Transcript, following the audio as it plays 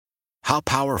How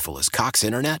powerful is Cox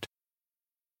Internet?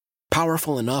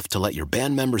 Powerful enough to let your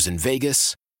band members in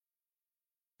Vegas,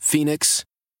 Phoenix,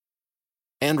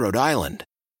 and Rhode Island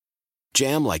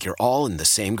jam like you're all in the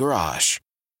same garage.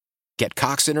 Get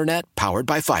Cox Internet powered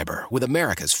by fiber with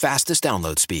America's fastest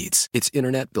download speeds. It's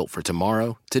internet built for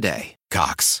tomorrow, today.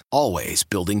 Cox, always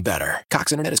building better.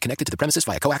 Cox Internet is connected to the premises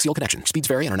via coaxial connection. Speeds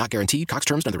vary and are not guaranteed. Cox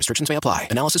terms and other restrictions may apply.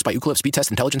 Analysis by Ookla Speed Test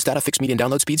Intelligence Data. Fixed median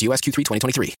download speeds. US Q3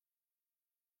 2023.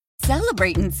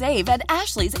 Celebrate and save at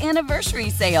Ashley's Anniversary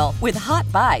Sale. With Hot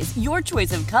Buys, your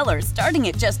choice of colors starting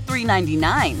at just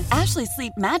 $3.99. Ashley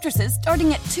Sleep mattresses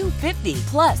starting at $2.50.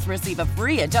 Plus, receive a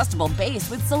free adjustable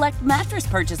base with select mattress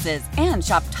purchases. And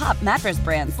shop top mattress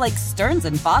brands like Stearns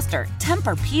 & Foster,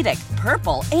 Tempur-Pedic,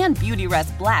 Purple, and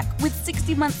Beautyrest Black with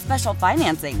 60-month special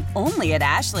financing. Only at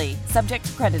Ashley. Subject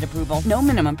to credit approval. No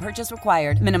minimum purchase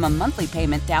required. Minimum monthly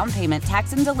payment, down payment,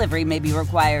 tax, and delivery may be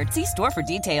required. See store for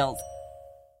details.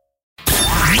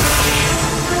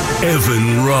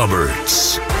 Evan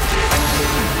Roberts.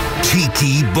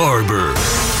 Tiki Barber.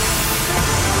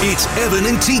 It's Evan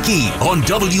and Tiki on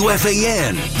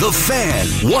WFAN, The Fan,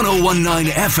 101.9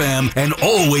 FM, and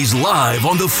always live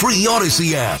on the free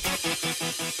Odyssey app.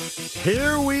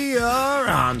 Here we are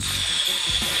on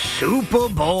Super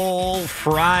Bowl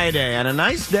Friday, and a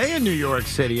nice day in New York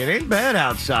City. It ain't bad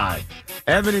outside.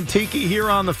 Evan and Tiki here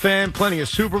on The Fan. Plenty of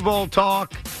Super Bowl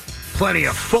talk, plenty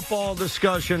of football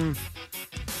discussion.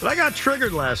 But I got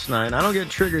triggered last night. I don't get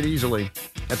triggered easily.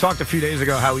 I talked a few days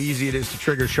ago how easy it is to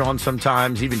trigger Sean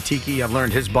sometimes, even Tiki. I've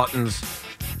learned his buttons.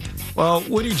 Well,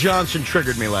 Woody Johnson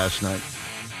triggered me last night.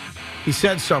 He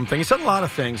said something. He said a lot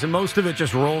of things, and most of it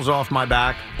just rolls off my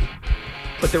back.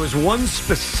 But there was one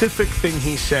specific thing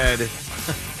he said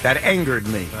that angered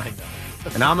me. I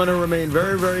know. And I'm going to remain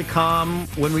very, very calm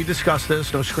when we discuss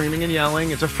this. No screaming and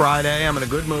yelling. It's a Friday. I'm in a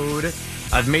good mood.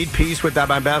 I've made peace with that.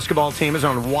 My basketball team is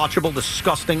an unwatchable,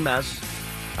 disgusting mess.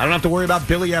 I don't have to worry about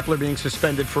Billy Epler being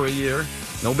suspended for a year.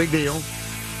 No big deal.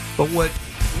 But what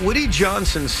Woody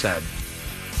Johnson said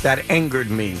that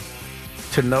angered me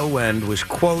to no end was,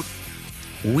 quote,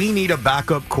 "We need a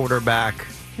backup quarterback.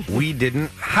 We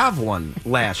didn't have one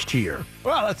last year."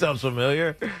 Well, that sounds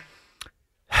familiar.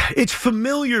 It's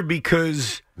familiar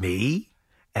because me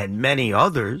and many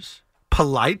others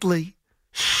politely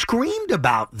screamed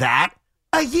about that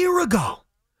a year ago.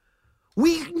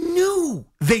 We knew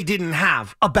they didn't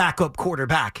have a backup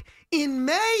quarterback. In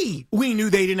May, we knew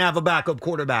they didn't have a backup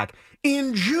quarterback.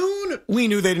 In June, we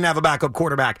knew they didn't have a backup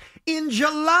quarterback. In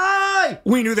July,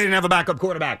 we knew they didn't have a backup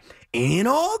quarterback. In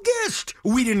August,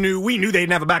 we knew they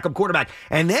didn't have a backup quarterback.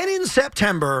 And then in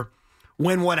September,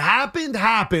 when what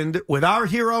happened with our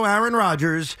hero Aaron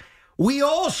Rodgers, we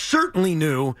all certainly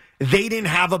knew they didn't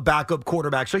have a backup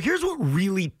quarterback. So here's what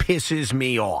really pisses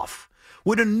me off.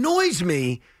 What annoys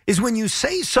me is when you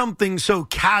say something so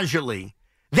casually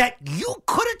that you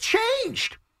could have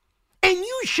changed and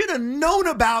you should have known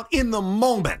about in the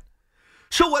moment.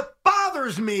 So what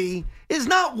bothers me is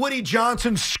not Woody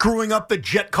Johnson screwing up the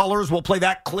jet colors. We'll play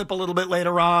that clip a little bit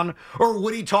later on. Or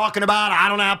Woody talking about, I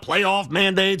don't have playoff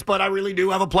mandates, but I really do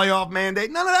have a playoff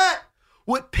mandate. None of that.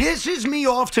 What pisses me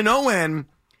off to no end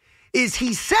is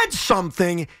he said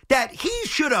something that he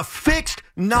should have fixed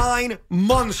 9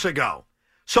 months ago.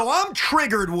 So I'm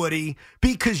triggered, Woody,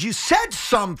 because you said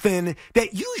something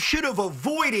that you should have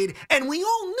avoided, and we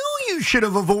all knew you should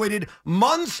have avoided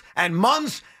months and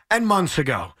months and months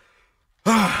ago.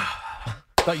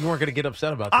 Thought you weren't going to get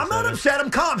upset about this. I'm not upset. I'm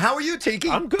calm. How are you, Tiki?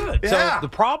 I'm good. Yeah. So the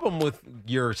problem with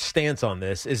your stance on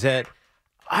this is that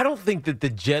I don't think that the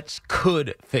Jets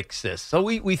could fix this. So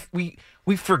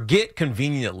we forget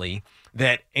conveniently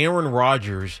that Aaron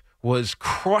Rodgers was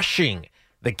crushing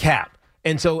the cap.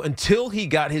 And so until he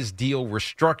got his deal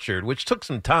restructured, which took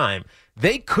some time,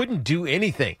 they couldn't do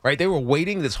anything, right? They were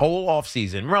waiting this whole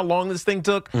offseason. Remember how long this thing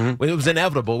took? Mm-hmm. It was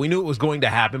inevitable. We knew it was going to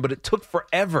happen, but it took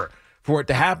forever for it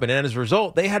to happen. And as a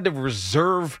result, they had to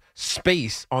reserve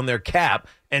space on their cap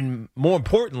and, more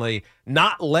importantly,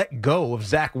 not let go of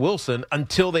Zach Wilson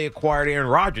until they acquired Aaron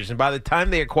Rodgers. And by the time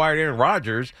they acquired Aaron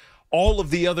Rodgers, all of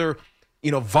the other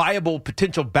viable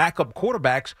potential backup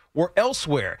quarterbacks were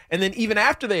elsewhere. And then even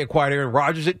after they acquired Aaron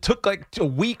Rodgers, it took like a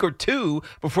week or two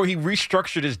before he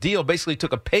restructured his deal, basically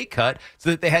took a pay cut so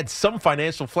that they had some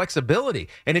financial flexibility.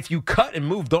 And if you cut and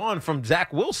moved on from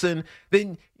Zach Wilson,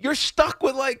 then you're stuck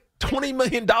with like $20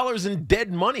 million in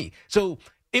dead money. So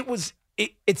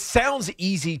it sounds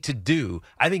easy to do.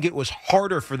 I think it was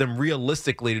harder for them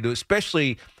realistically to do,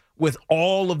 especially with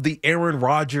all of the Aaron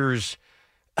Rodgers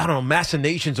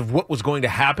machinations of what was going to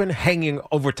happen hanging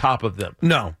over top of them.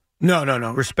 No.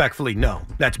 Respectfully, no.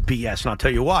 That's BS, and I'll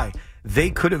tell you why. they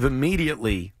could have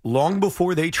immediately, long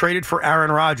before they traded for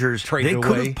Aaron Rodgers, they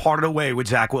could have parted away with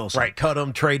Zach Wilson. Right, cut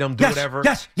him, trade him, do whatever.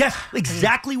 Yes,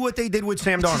 exactly what they did with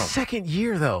Sam Darnold. It's his second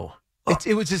year, though.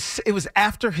 It was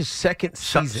after his second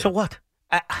season. So what?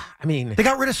 I mean, they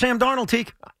got rid of Sam Darnold,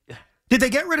 Teak. Did they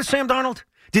get rid of Sam Darnold?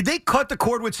 Did they cut the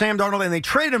cord with Sam Darnold and they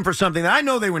traded him for something that I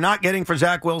know they were not getting for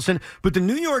Zach Wilson? But the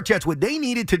New York Jets, what they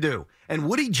needed to do, and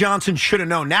Woody Johnson should have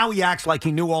known. Now he acts like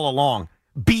he knew all along.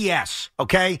 BS,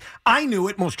 okay? I knew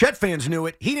it. Most Jet fans knew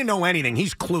it. He didn't know anything.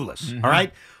 He's clueless, all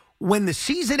right? When the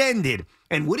season ended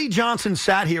and Woody Johnson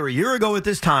sat here a year ago at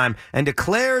this time and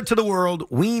declared to the world,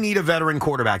 we need a veteran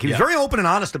quarterback. He was very open and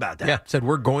honest about that. Yeah, said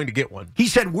we're going to get one. He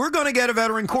said, we're going to get a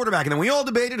veteran quarterback. And then we all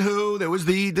debated who. There was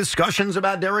the discussions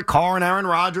about Derek Carr and Aaron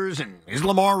Rodgers and is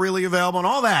Lamar really available and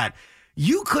all that.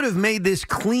 You could have made this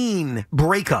clean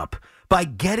breakup by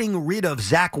getting rid of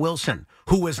Zach Wilson,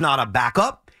 who was not a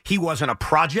backup. He wasn't a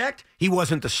project. He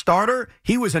wasn't the starter.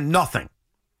 He was a nothing.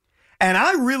 And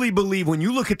I really believe when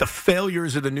you look at the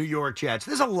failures of the New York Jets,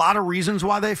 there's a lot of reasons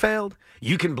why they failed.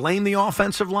 You can blame the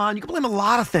offensive line. You can blame a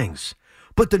lot of things.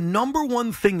 But the number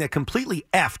one thing that completely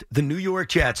effed the New York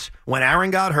Jets when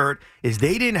Aaron got hurt is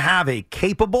they didn't have a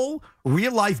capable,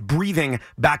 real-life breathing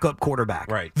backup quarterback.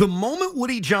 Right. The moment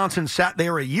Woody Johnson sat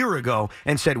there a year ago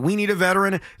and said, we need a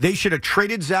veteran, they should have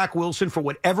traded Zach Wilson for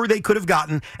whatever they could have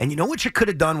gotten. And you know what you could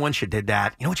have done once you did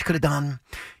that? You know what you could have done?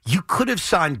 You could have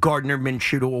signed Gardner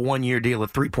Minshew to a one-year deal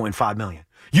at $3.5 million.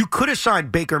 You could have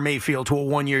signed Baker Mayfield to a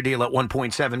one-year deal at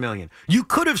 $1.7 million. You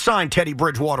could have signed Teddy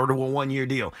Bridgewater to a one-year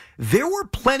deal. There were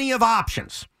plenty of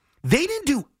options. They didn't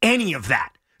do any of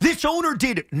that. This owner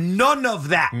did none of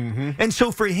that. And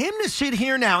so for him to sit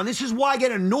here now, and this is why I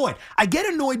get annoyed. I get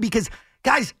annoyed because,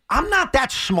 guys, I'm not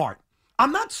that smart.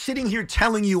 I'm not sitting here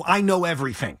telling you I know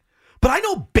everything. But I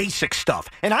know basic stuff,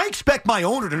 and I expect my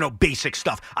owner to know basic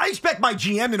stuff. I expect my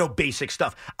GM to know basic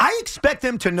stuff. I expect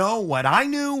them to know what I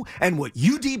knew and what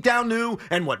you deep down knew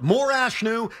and what Morash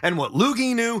knew and what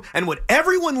Loogie knew and what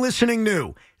everyone listening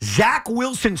knew. Zach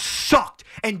Wilson sucked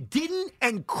and didn't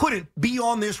and couldn't be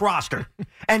on this roster.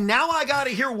 And now I got to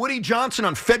hear Woody Johnson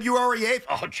on February 8th.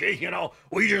 Oh, gee,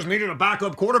 we just needed a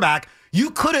backup quarterback.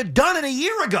 You could have done it a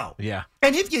year ago. Yeah.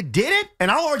 And if you did it, and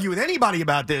I'll argue with anybody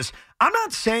about this, I'm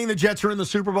not saying the Jets are in the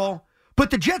Super Bowl, but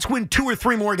the Jets win 2 or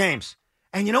 3 more games.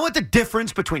 And you know what the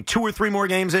difference between 2 or 3 more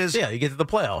games is? Yeah, you get to the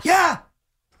playoffs. Yeah.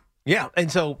 Yeah,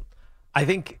 and so I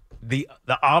think the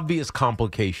obvious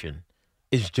complication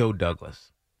is Joe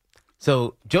Douglas.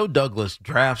 So Joe Douglas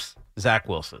drafts Zach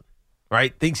Wilson,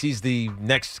 right? Thinks he's the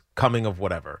next coming of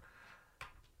whatever.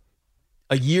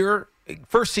 A year,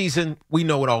 first season, we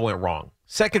know it all went wrong.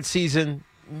 Second season,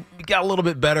 he got a little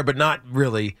bit better, but not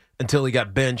really until he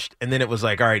got benched. And then it was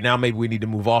like, all right, now maybe we need to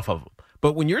move off of him.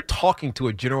 But when you're talking to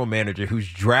a general manager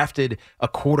who's drafted a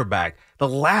quarterback, the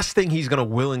last thing he's going to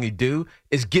willingly do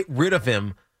is get rid of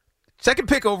him. Second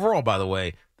pick overall, by the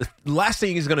way. The last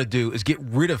thing he's going to do is get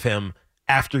rid of him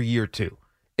after year 2.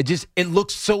 It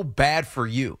looks so bad for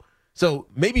you. So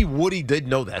maybe Woody did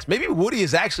know this. Maybe Woody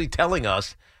is actually telling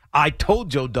us, I told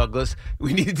Joe Douglas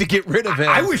we needed to get rid of him.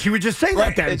 I wish he would just say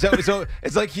that then. So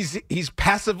it's like he's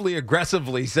passively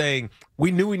aggressively saying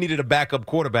we knew we needed a backup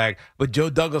quarterback, but Joe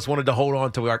Douglas wanted to hold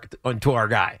on to our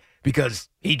guy because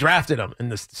he drafted him in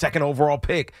the second overall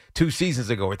pick 2 seasons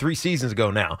ago or 3 seasons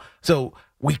ago now. So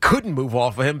we couldn't move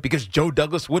off of him because Joe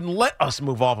Douglas wouldn't let us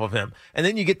move off of him. And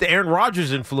then you get the Aaron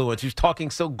Rodgers influence, who's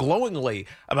talking so glowingly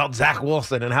about Zach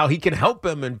Wilson and how he can help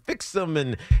him and fix him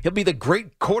and he'll be the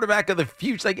great quarterback of the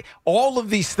future. Like all of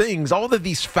these things, all of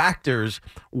these factors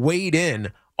weighed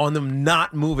in on them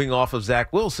not moving off of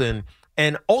Zach Wilson.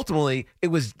 And ultimately, it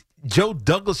was Joe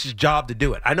Douglas's job to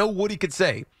do it. I know Woody could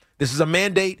say, this is a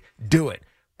mandate, do it.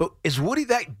 But is Woody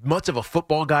that much of a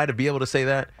football guy to be able to say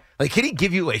that? Like, can he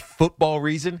give you a football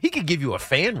reason? He could give you a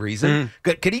fan reason.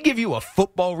 Could he give you a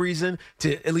football reason,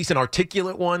 to at least an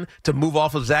articulate one, to move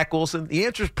off of Zach Wilson? The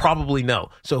answer is probably no.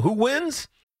 So who wins?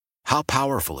 How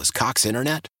powerful is Cox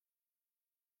Internet?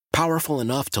 Powerful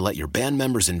enough to let your band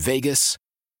members in Vegas,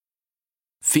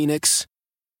 Phoenix,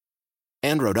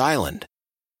 and Rhode Island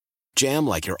jam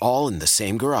like you're all in the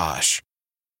same garage.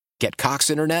 Get Cox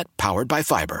Internet powered by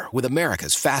fiber with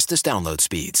America's fastest download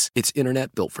speeds. It's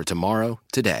internet built for tomorrow,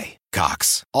 today.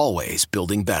 Cox, always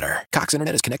building better. Cox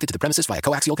Internet is connected to the premises via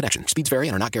coaxial connection. Speeds vary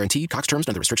and are not guaranteed. Cox terms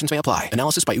and other restrictions may apply.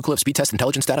 Analysis by Ookla Speed Test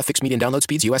Intelligence Data. Fixed median download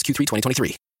speeds. US Q3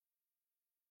 2023.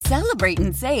 Celebrate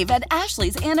and save at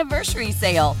Ashley's Anniversary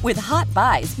Sale. With Hot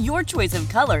Buys, your choice of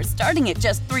colors starting at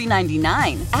just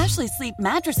 $3.99. Ashley Sleep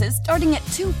mattresses starting at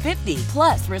 $2.50.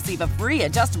 Plus, receive a free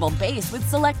adjustable base with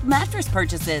select mattress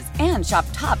purchases. And shop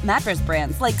top mattress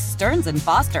brands like Stearns &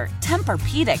 Foster,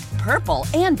 Tempur-Pedic, Purple,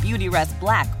 and Beautyrest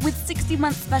Black with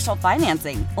 60-month special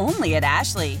financing. Only at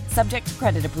Ashley. Subject to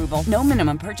credit approval. No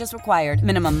minimum purchase required.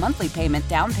 Minimum monthly payment,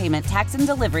 down payment, tax, and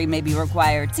delivery may be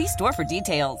required. See store for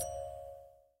details.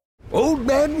 Old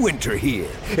Man Winter here.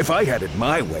 If I had it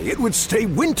my way, it would stay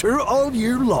winter all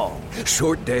year long.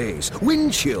 Short days,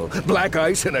 wind chill, black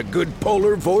ice, and a good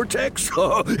polar vortex.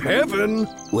 Oh, heaven.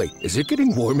 Wait, is it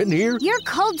getting warm in here? Your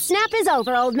cold snap is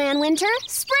over, Old Man Winter.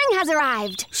 Spring has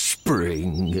arrived.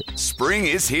 Spring. Spring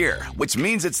is here, which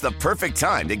means it's the perfect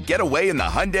time to get away in the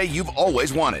Hyundai you've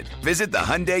always wanted. Visit the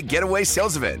Hyundai Getaway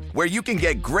Sales Event, where you can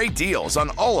get great deals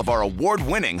on all of our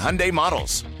award-winning Hyundai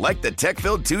models, like the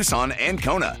tech-filled Tucson and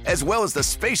Kona, as well as the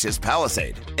spacious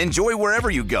Palisade. Enjoy wherever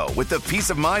you go with the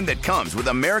peace of mind that comes with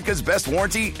America's best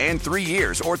warranty and 3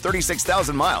 years or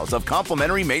 36,000 miles of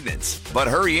complimentary maintenance. But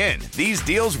hurry in, these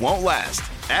deals won't last.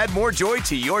 Add more joy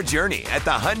to your journey at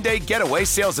the Hyundai Getaway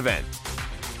Sales Event.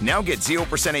 Now get 0%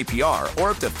 APR or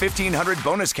up to $1,500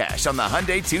 bonus cash on the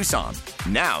Hyundai Tucson.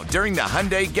 Now, during the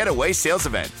Hyundai Getaway Sales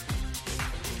Event.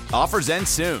 Offers end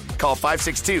soon. Call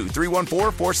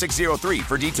 562-314-4603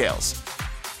 for details.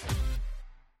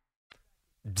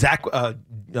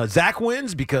 Zach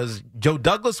wins because Joe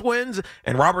Douglas wins,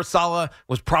 and Robert Saleh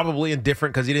was probably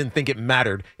indifferent because he didn't think it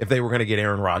mattered if they were going to get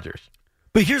Aaron Rodgers.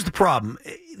 But here's the problem.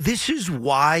 This is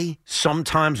why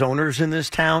sometimes owners in this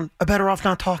town are better off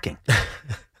not talking.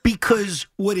 Because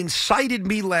what incited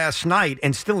me last night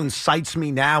and still incites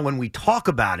me now when we talk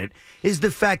about it is the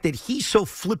fact that he so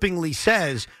flippantly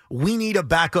says, we need a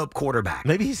backup quarterback.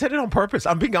 Maybe he said it on purpose.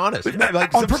 I'm being honest.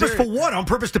 On purpose for what? On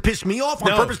purpose to piss me off?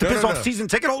 On purpose to piss off season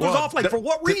ticket holders off? For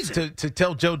what reason? To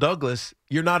tell Joe Douglas,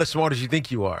 you're not as smart as you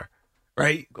think you are.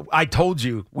 Right? I told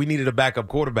you we needed a backup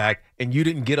quarterback, and you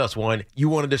didn't get us one. You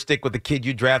wanted to stick with the kid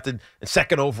you drafted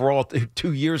second overall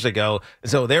 2 years ago.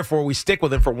 So, therefore, we stick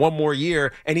with him for one more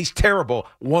year, and he's terrible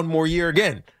one more year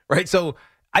again. Right? So,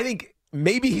 I think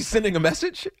maybe he's sending a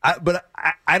message, but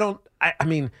I don't – I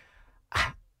mean,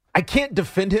 I can't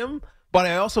defend him, but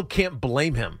I also can't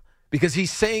blame him because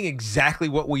he's saying exactly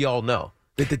what we all know.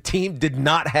 That the team did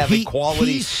not have a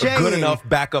quality or good enough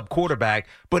backup quarterback,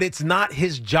 but it's not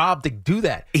his job to do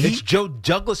that. It's Joe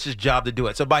Douglas's job to do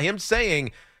it. So by him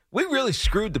saying, we really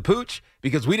screwed the pooch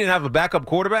because we didn't have a backup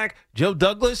quarterback, Joe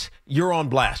Douglas, you're on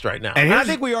blast right now. And I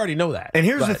think we already know that. And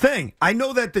here's the thing. I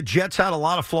know that the Jets had a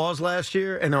lot of flaws last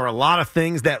year, and there were a lot of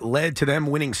things that led to them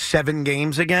winning 7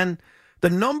 games again. The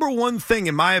number one thing,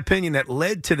 in my opinion, that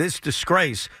led to this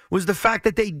disgrace was the fact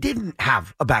that they didn't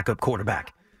have a backup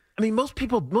quarterback. I mean, most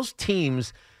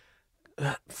teams,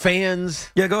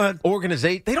 fans, go ahead,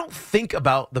 organization, they don't think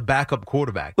about the backup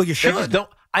quarterback. Well, you should. They just don't.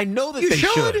 I know that they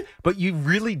should, but you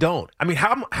really don't. I mean,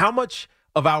 how much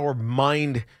of our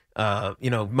mind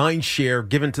share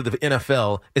given to the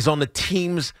NFL is on the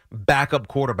team's backup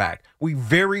quarterback? We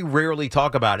very rarely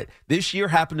talk about it. This year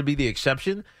happened to be the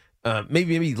exception.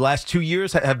 Maybe the last 2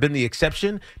 years have been the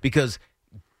exception because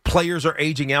players are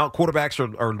aging out, quarterbacks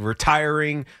are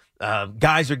retiring.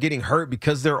 Guys are getting hurt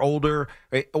because they're older,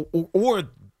 right? or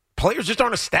players just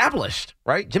aren't established,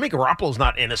 right? Jimmy Garoppolo's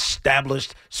not an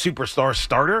established superstar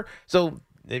starter, so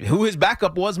who his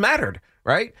backup was mattered,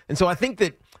 right? And so I think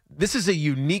that this is a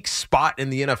unique spot in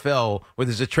the NFL where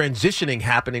there's a transitioning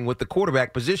happening with the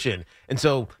quarterback position, and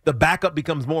so the backup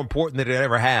becomes more important than it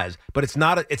ever has. But it's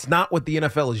not what the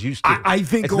NFL is used to. I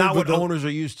think it's not what owners are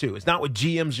used to. It's not what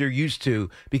GMs are used to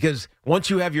because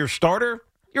once you have your starter,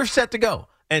 you're set to go.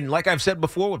 And like I've said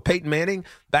before with Peyton Manning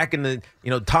back in the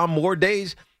Tom Moore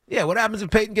days, what happens if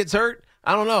Peyton gets hurt?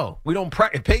 I don't know. We don't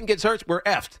if Peyton gets hurt, we're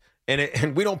effed.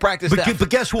 And we don't practice that. But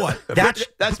guess what? That's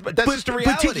just the reality.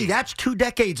 But Tiki, that's 2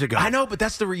 decades ago. I know, but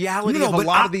that's the reality of a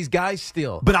lot of these guys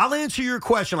still. But I'll answer your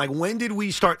question. Like, when did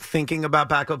we start thinking about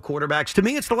backup quarterbacks? To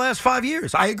me, it's the last 5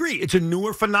 years. I agree. It's a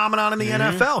newer phenomenon in the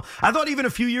NFL. I thought even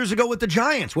a few years ago with the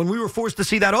Giants, when we were forced to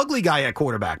see that ugly guy at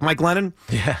quarterback, Mike Lennon.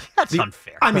 Yeah, that's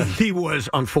unfair. I mean, he was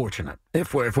unfortunate,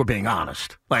 if we're being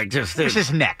honest. Like, just there's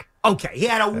his neck. Okay, he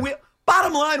had a whip.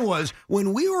 Bottom line was,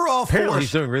 when we were all Apparently forced...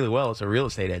 he's doing really well as a real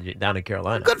estate agent down in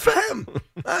Carolina. Good for him.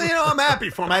 I'm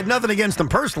happy for him. I had nothing against him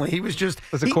personally. He was just...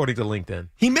 That's according to LinkedIn.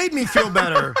 He made me feel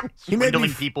better.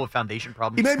 Swindling people with foundation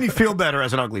problems. He made me feel better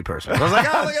as an ugly person. I was like,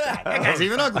 oh, look at that. That guy's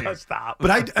even uglier. Stop.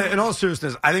 But in all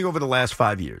seriousness, I think over the last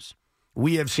 5 years,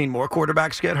 we have seen more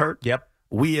quarterbacks get hurt. Yep.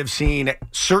 we have seen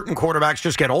certain quarterbacks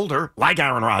just get older, like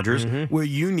Aaron Rodgers, where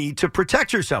you need to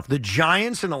protect yourself. The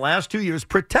Giants in the last 2 years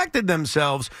protected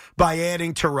themselves by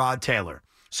adding Tyrod Taylor.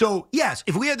 So, yes,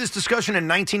 if we had this discussion in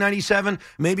 1997,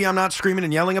 maybe I'm not screaming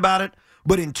and yelling about it.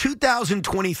 But in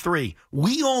 2023,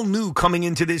 we all knew coming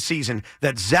into this season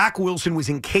that Zach Wilson was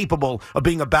incapable of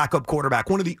being a backup quarterback.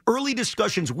 One of the early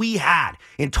discussions we had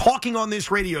in talking on this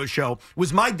radio show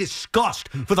was my disgust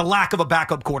for the lack of a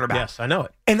backup quarterback. Yes, I know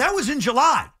it. And that was in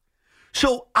July.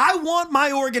 So I want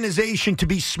my organization to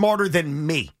be smarter than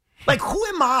me. Like, who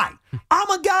am I?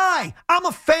 I'm a guy. I'm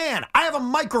a fan. I have a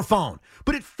microphone.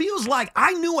 But it feels like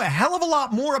I knew a hell of a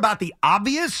lot more about the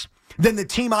obvious than the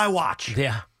team I watch.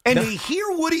 Yeah. And to hear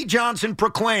Woody Johnson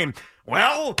proclaim,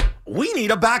 well, we need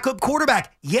a backup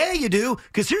quarterback. Yeah, you do.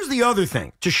 Because here's the other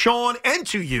thing, to Sean and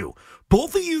to you.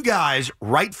 Both of you guys,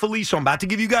 rightfully so, I'm about to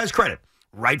give you guys credit,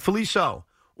 rightfully so,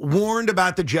 warned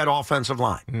about the Jet offensive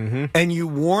line. And you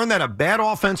warned that a bad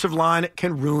offensive line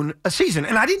can ruin a season.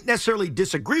 And I didn't necessarily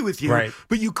disagree with you, right,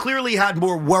 but you clearly had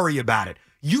more worry about it.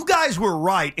 You guys were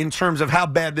right in terms of how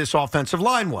bad this offensive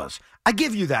line was. I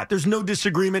give you that. There's no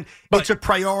disagreement. It's a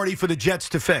priority for the Jets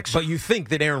to fix. But you think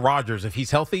that Aaron Rodgers, if he's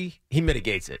healthy, he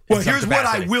mitigates it. Well, here's what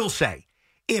I will say.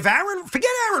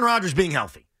 Forget Aaron Rodgers being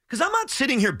healthy, because I'm not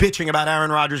sitting here bitching about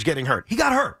Aaron Rodgers getting hurt. He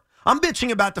got hurt. I'm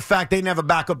bitching about the fact they didn't have a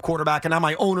backup quarterback, and now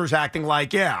my owner's acting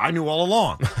like, yeah, I knew all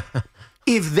along.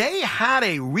 If they had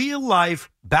a real-life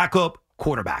backup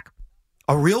quarterback,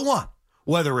 a real one,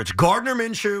 whether it's Gardner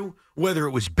Minshew, whether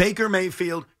it was Baker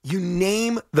Mayfield, you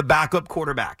name the backup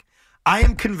quarterback, I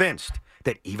am convinced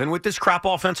that even with this crap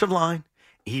offensive line,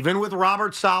 even with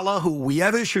Robert Saleh, who we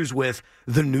have issues with,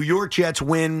 the New York Jets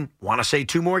win, want to say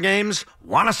 2 more games,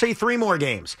 want to say 3 more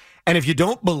games. And if you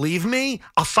don't believe me,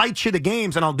 I'll cite you the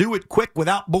games, and I'll do it quick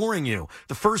without boring you.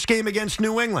 The first game against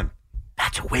New England,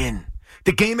 that's a win.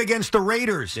 The game against the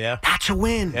Raiders, that's a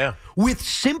win. Yeah. With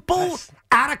simple,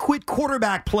 adequate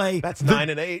quarterback play. That's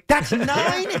 9-8. That's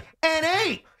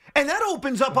 9-8. And that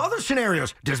opens up other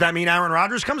scenarios. Does that mean Aaron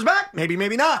Rodgers comes back? Maybe,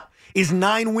 maybe not. Is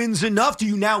 9 wins enough? Do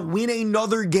you now win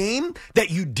another game that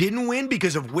you didn't win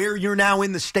because of where you're now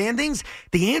in the standings?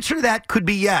 The answer to that could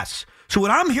be yes. So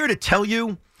what I'm here to tell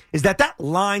you is that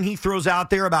line he throws out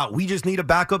there about we just need a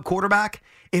backup quarterback,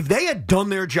 if they had done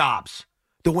their jobs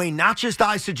the way not just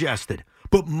I suggested,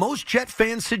 but most Jet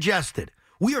fans suggested,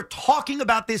 we are talking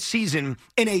about this season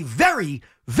in a very,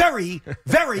 very,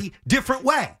 very different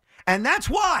way. And that's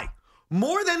why,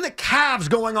 more than the Cavs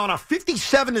going on a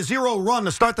 57-0 run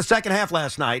to start the second half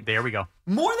last night. There we go.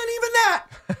 More than even that.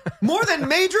 More than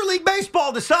Major League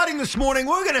Baseball deciding this morning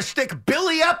we're going to stick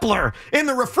Billy Epler in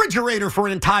the refrigerator for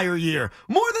an entire year.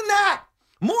 More than that.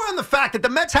 More on the fact that the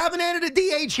Mets haven't added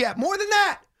a DH yet. More than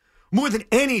that. More than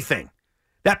anything.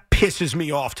 That pisses me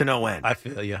off to no end. I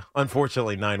feel you.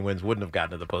 Unfortunately, 9 wins wouldn't have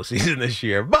gotten to the postseason this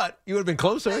year, but you would have been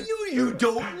closer. You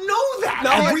don't know that.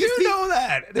 No, I do know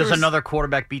that. Does another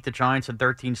quarterback beat the Giants in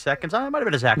 13 seconds? It might have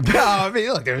been a Zach. No, I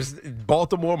mean, look, there's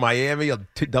Baltimore, Miami,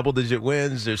 2 double-digit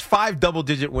wins. There's 5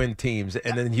 double-digit win teams,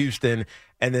 and then Houston,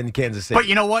 and then Kansas City. But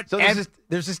you know what? So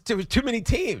there was too many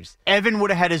teams. Evan would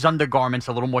have had his undergarments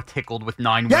a little more tickled with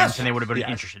 9 wins, and they would have been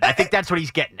interested. I think that's what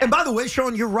he's getting at. And by the way,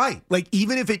 Sean, you're right. Like,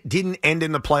 even if it didn't end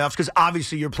in the playoffs, because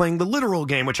obviously you're playing the literal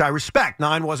game, which I respect.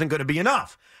 9 wasn't going to be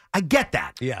enough. I get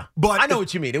that. Yeah. But I know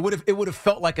what you mean. It would have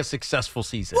felt like a successful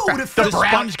season. Well, the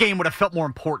Browns game would have felt more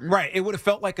important. Right. It would have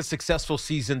felt like a successful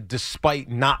season despite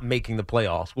not making the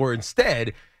playoffs. Where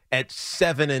instead, at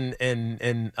 7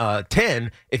 and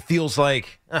 10, it feels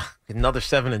like another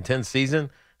 7 and 10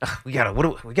 season. We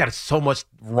got so much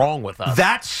wrong with us.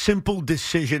 That simple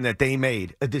decision that they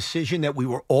made, a decision that we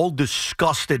were all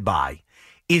disgusted by,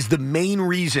 is the main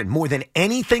reason, more than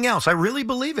anything else, I really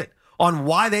believe it, on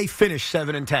why they finished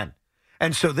 7 and 10.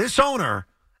 And so this owner,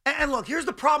 and look, here's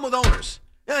the problem with owners.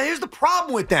 Here's the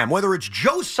problem with them, whether it's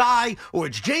Joe Tsai or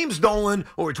it's James Dolan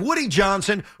or it's Woody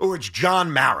Johnson or it's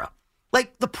John Mara.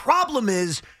 Like, the problem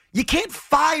is you can't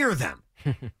fire them.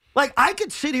 Like, I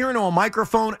could sit here into a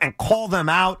microphone and call them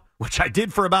out, which I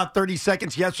did for about 30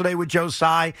 seconds yesterday with Joe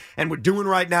Tsai, and we're doing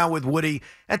right now with Woody.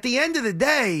 At the end of the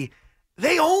day,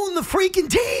 they own the freaking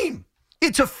team.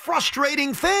 It's a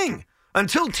frustrating thing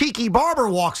until Tiki Barber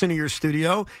walks into your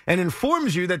studio and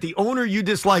informs you that the owner you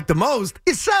dislike the most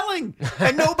is selling,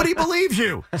 and nobody believes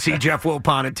you. See Jeff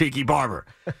Wilpon and Tiki Barber.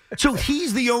 So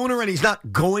he's the owner, and he's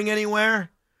not going anywhere.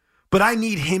 But I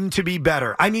need him to be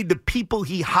better. I need the people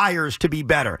he hires to be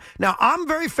better. Now, I'm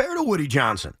very fair to Woody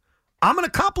Johnson. I'm going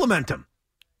to compliment him.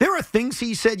 There are things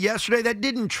he said yesterday that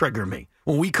didn't trigger me.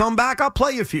 When we come back, I'll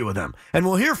play a few of them, and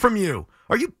we'll hear from you.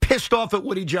 Are you pissed off at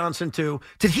Woody Johnson, too?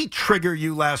 Did he trigger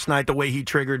you last night the way he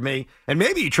triggered me? And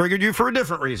maybe he triggered you for a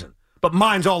different reason. But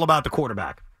mine's all about the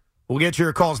quarterback. We'll get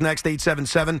your calls next,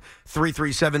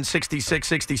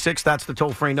 877-337-6666. That's the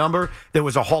toll-free number. There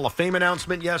was a Hall of Fame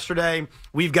announcement yesterday.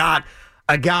 We've got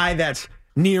a guy that's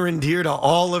near and dear to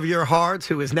all of your hearts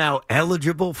who is now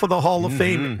eligible for the Hall of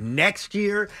Fame next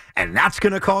year, and that's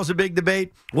going to cause a big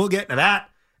debate. We'll get into that.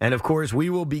 And, of course, we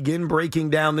will begin breaking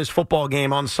down this football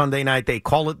game on Sunday night. They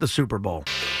call it the Super Bowl.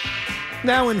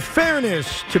 Now, in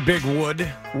fairness to Big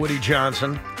Woody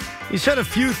Johnson, he said a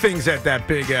few things at that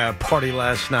big party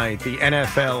last night, the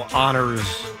NFL Honors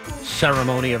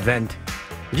Ceremony event.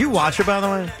 Did you watch it, by the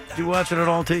way? Did you watch it at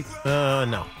all, T?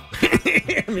 No.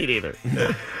 Me neither.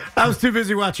 I was too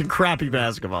busy watching crappy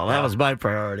basketball. That was my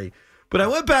priority. But I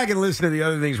went back and listened to the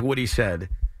other things Woody said,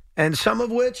 and some of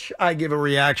which I give a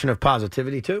reaction of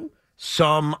positivity to,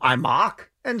 some I mock,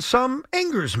 and some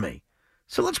angers me.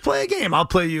 So let's play a game. I'll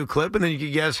play you a clip, and then you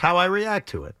can guess how I react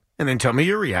to it, and then tell me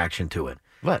your reaction to it.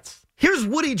 Here's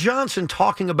Woody Johnson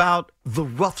talking about the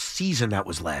rough season that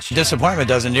was last year. Disappointment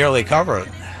doesn't nearly cover it.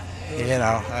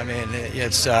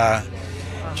 It's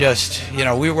just,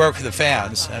 we work for the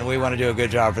fans, and we want to do a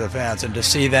good job for the fans. And to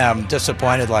see them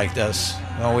disappointed like this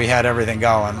when we had everything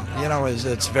going,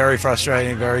 it's very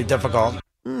frustrating, very difficult.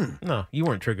 No, you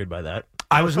weren't triggered by that.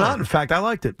 I was not. In fact, I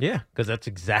liked it. Yeah, because that's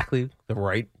exactly the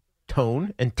right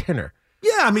tone and tenor.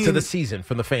 Yeah, I mean, to the season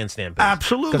from the fan standpoint.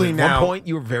 Absolutely. Because at one point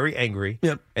you were very angry.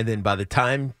 Yep. And then by the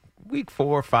time week 4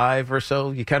 or 5 or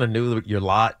so, you kind of knew your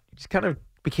lot. You just kind of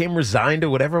became resigned to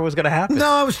whatever was going to happen. No,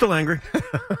 I was still angry. I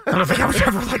don't think I was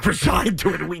ever resigned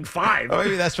to it in week 5. Oh,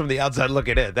 maybe that's from the outside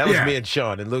looking in. That was me and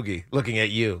Sean and Loogie looking at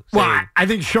you. Well, I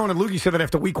think Sean and Loogie said that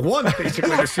after week 1,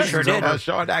 basically. The season did.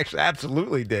 Sean actually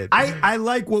absolutely did. I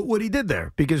like what Woody did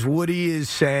there because Woody is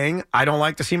saying, I don't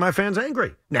like to see my fans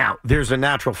angry. Now, there's a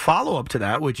natural follow-up to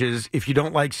that, which is if you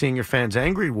don't like seeing your fans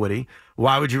angry, Woody,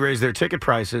 why would you raise their ticket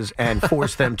prices and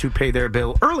force them to pay their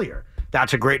bill earlier?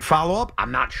 That's a great follow-up.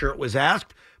 I'm not sure it was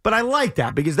asked. But I like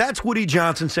that because that's Woody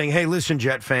Johnson saying, hey, listen,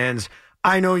 Jet fans,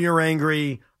 I know you're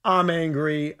angry. I'm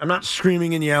angry. I'm not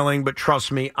screaming and yelling, but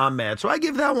trust me, I'm mad. So I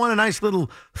give that one a nice little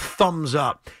thumbs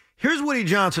up. Here's Woody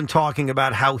Johnson talking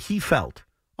about how he felt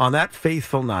on that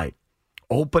fateful night.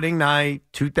 Opening night,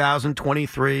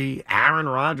 2023, Aaron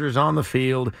Rodgers on the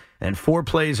field, and 4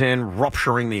 plays in,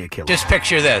 rupturing the Achilles. Just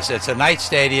picture this. It's a night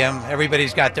stadium.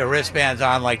 Everybody's got their wristbands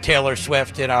on like Taylor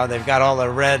Swift. They've got all the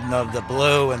red and the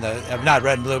blue, and not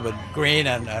red and blue, but green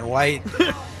and white.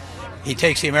 He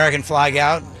takes the American flag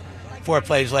out. 4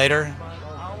 plays later,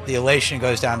 the elation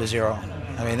goes down to 0.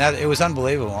 I mean, it was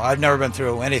unbelievable. I've never been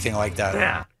through anything like that.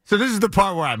 Yeah. So this is the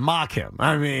part where I mock him.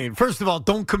 I mean, first of all,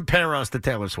 don't compare us to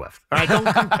Taylor Swift. All right? Don't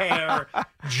compare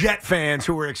Jet fans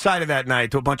who were excited that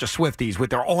night to a bunch of Swifties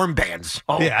with their armbands.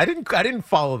 Oh. Yeah, I didn't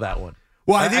follow that one.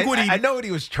 Well, I think I know what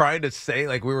he was trying to say.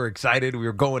 Like, we were excited, we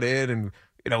were going in, and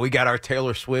we got our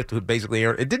Taylor Swift who basically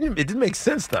it didn't make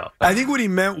sense though. I think what he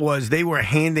meant was they were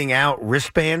handing out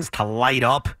wristbands to light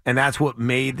up, and that's what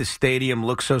made the stadium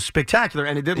look so spectacular.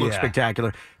 And it did look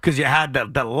spectacular because you had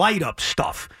the light up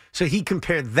stuff. So he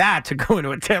compared that to going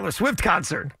to a Taylor Swift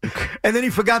concert. And then he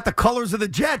forgot the colors of the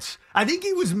Jets. I think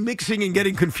he was mixing and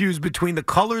getting confused between the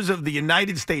colors of the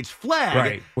United States flag.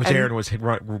 Right, which Aaron was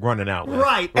running out with.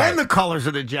 Right, and the colors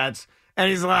of the Jets. And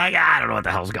he's like, I don't know what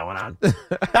the hell's going on.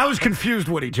 That was confused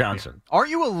Woody Johnson. Aren't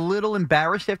you a little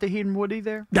embarrassed after hearing Woody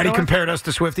there? That he compared us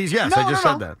to Swifties? Yes, I just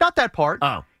said that. Not that part.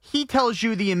 Oh. He tells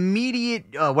you the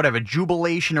immediate,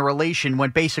 jubilation or elation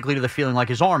went basically to the feeling like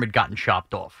his arm had gotten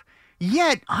chopped off.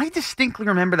 Yet, I distinctly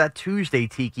remember that Tuesday,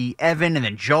 Tiki. Evan and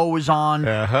then Joe was on.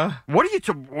 Uh-huh. What are you...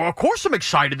 Well, of course I'm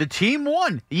excited. The team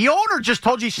won. The owner just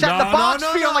told you he sat in the box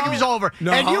feeling like it was over.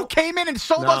 No. And you came in and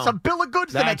sold us a bill of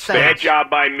goods the next day. Bad job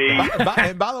by me.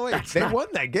 And by the way, they won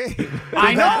that game.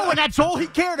 I know, and that's all he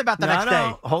cared about the next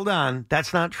day. Hold on.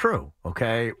 That's not true,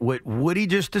 okay? What Woody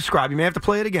just described, you may have to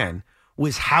play it again,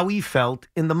 was how he felt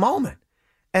in the moment.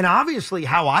 And obviously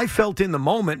how I felt in the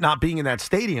moment not being in that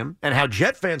stadium and how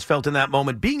Jet fans felt in that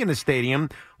moment being in the stadium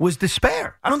was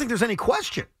despair. I don't think there's any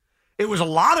question. A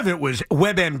lot of it was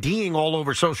WebMDing all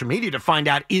over social media to find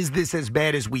out, is this as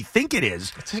bad as we think it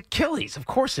is? It's Achilles. Of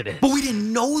course it is. But we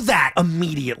didn't know that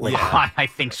immediately. Yeah. I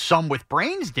think some with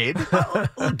brains did.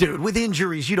 Dude, with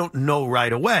injuries, you don't know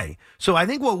right away. So I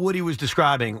think what Woody was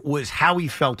describing was how he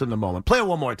felt in the moment. Play it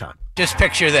one more time. Just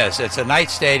picture this. It's a night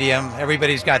stadium.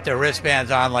 Everybody's got their wristbands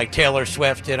on like Taylor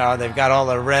Swift. They've got all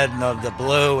the red and the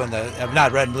blue, and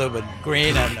not red and blue, but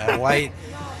green and white.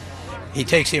 He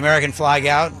takes the American flag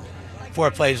out.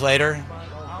 4 plays later,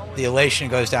 the elation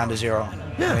goes down to 0.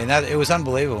 Yeah. I mean, it was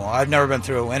unbelievable. I've never been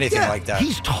through anything like that.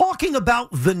 He's talking about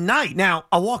the night. Now,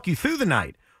 I'll walk you through the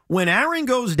night. When Aaron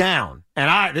goes down,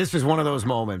 and this is one of those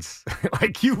moments,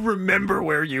 like you remember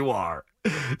where you are.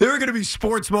 There are going to be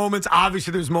sports moments.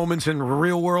 Obviously, there's moments in the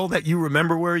real world that you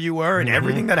remember where you were and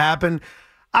everything that happened.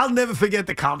 I'll never forget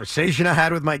the conversation I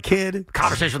had with my kid,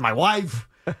 conversation with my wife.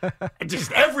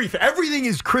 Just everything. Everything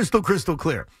is crystal, crystal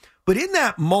clear. But in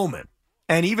that moment,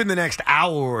 and even the next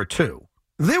hour or two,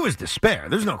 there was despair.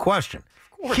 There's no question.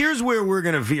 Here's where we're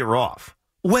going to veer off.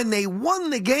 When they won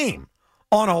the game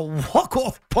on a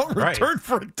walk-off punt return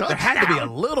for a touchdown, there had to be a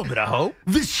little bit of hope.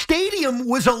 The stadium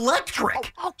was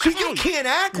electric. Okay. So you can't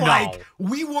act like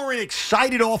we weren't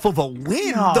excited off of a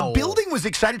win. No. The building was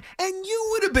excited, and you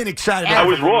would have been excited. I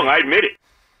was wrong. I admit it.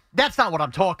 That's not what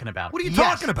I'm talking about. What are you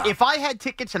talking about? If I had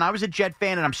tickets and I was a Jet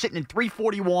fan and I'm sitting in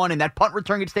 341 and that punt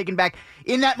return gets taken back,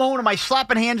 in that moment, am I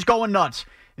slapping hands going nuts?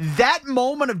 That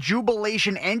moment of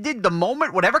jubilation ended the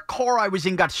moment whatever car I was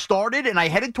in got started, and I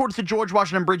headed towards the George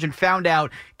Washington Bridge and found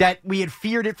out that we had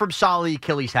feared it from solid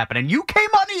Achilles happening. You came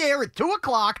on the air at 2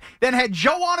 o'clock, then had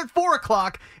Joe on at 4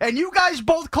 o'clock, and you guys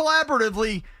both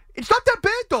collaboratively. It's not that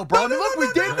bad, though, bro. Look,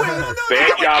 we did win.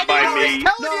 Bad job by me.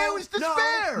 It was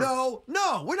despair. No.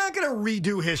 We're not going to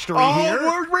redo history Oh, here.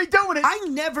 we're redoing it. I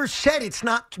never said it's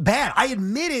not bad. I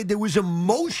admitted there was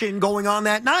emotion going on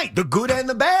that night, the good and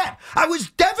the bad. I was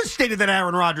devastated that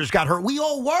Aaron Rodgers got hurt. We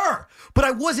all were. But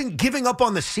I wasn't giving up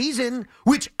on the season,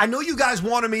 which I know you guys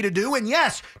wanted me to do. And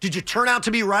yes, did you turn out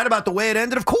to be right about the way it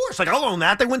ended? Of course. Like, I'll own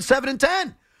that. They went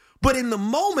 7-10. But in the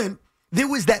moment, there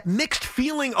was that mixed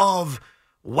feeling of,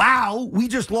 wow, we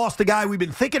just lost the guy we've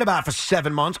been thinking about for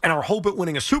 7 months and our hope at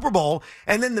winning a Super Bowl.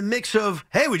 And then the mix of,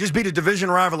 hey, we just beat a division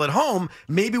rival at home.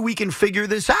 Maybe we can figure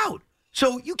this out.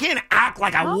 So you can't act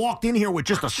like I walked in here with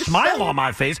just a smile on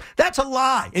my face. That's a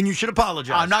lie, and you should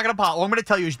apologize. I'm not going to apologize. All I'm going to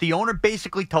tell you is the owner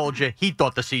basically told you he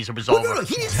thought the season was over. No,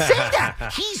 he didn't say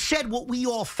that. He said what we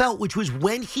all felt, which was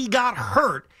when he got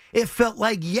hurt, it felt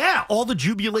like, yeah, all the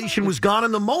jubilation was gone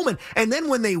in the moment. And then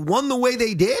when they won the way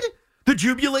they did, the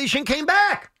jubilation came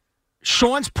back.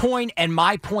 Sean's point and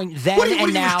my point then What,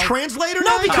 and now. Was translator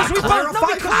no, now? because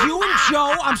Clarify. because you and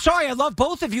Joe, I'm sorry, I love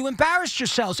both of you, embarrassed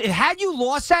yourselves. Had you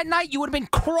lost that night, you would have been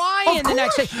crying the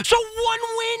next day. So one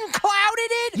win clouded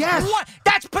it? Yes.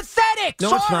 That's pathetic. No,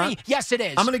 sorry. it's not. Yes, it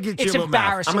is. I'm going to get you a little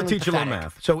math. I'm going to teach you a little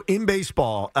math. So in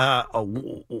baseball,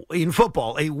 in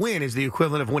football, a win is the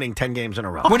equivalent of winning 10 games in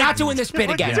a row. We're not doing this bit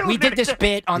again. We did this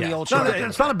bit on the old show. No,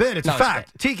 it's not a bit. It's a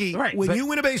fact. Tiki, when you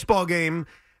win a baseball game,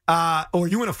 or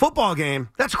you win a football game,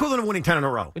 that's equivalent of winning 10 in a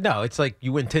row. No, it's like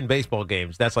you win 10 baseball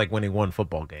games. That's like winning one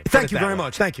football game. Thank you very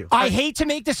much. Thank you. I hate to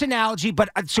make this analogy, but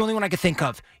it's the only one I could think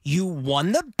of. You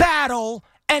won the battle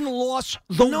and lost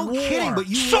the war. No kidding, but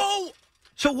you...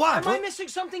 So what? Am I missing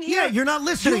something here? Yeah, you're not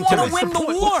listening you to want me. to win the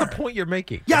war. What's the point you're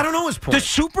making? Yeah, I don't know his point. The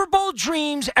Super Bowl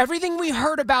dreams, everything we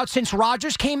heard about since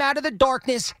Rodgers came out of the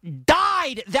darkness,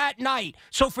 died that night.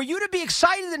 So for you to be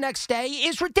excited the next day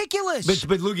is ridiculous.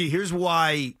 But Loogie, here's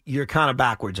why you're kind of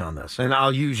backwards on this, and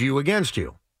I'll use you against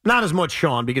you. Not as much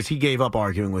Sean, because he gave up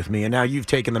arguing with me, and now you've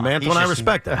taken the mantle, and I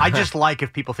respect that. I just like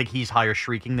if people think he's higher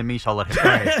shrieking than me, so I'll let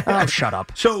him. Oh, shut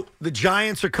up. So the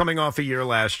Giants are coming off a year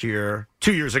last year,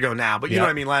 2 years ago now, but you know what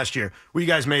I mean, last year, where you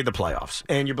guys made the playoffs,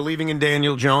 and you're believing in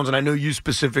Daniel Jones, and I know you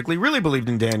specifically really believed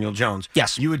in Daniel Jones.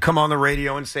 Yes. You would come on the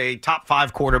radio and say, top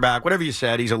 5 quarterback, whatever you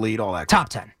said, he's elite, all that. Top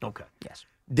 10. Okay. Yes.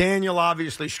 Daniel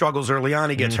obviously struggles early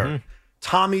on. He gets hurt.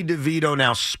 Tommy DeVito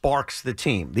now sparks the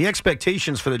team. The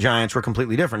expectations for the Giants were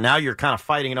completely different. Now you're kind of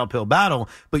fighting an uphill battle,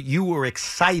 but you were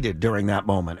excited during that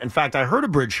moment. In fact, I heard a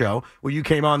Bridge show where you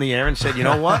came on the air and said, you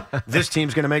know what? This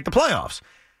team's going to make the playoffs.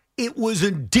 It was a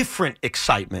different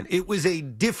excitement. It was a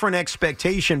different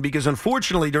expectation because,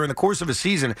 unfortunately, during the course of a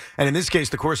season, and in this case,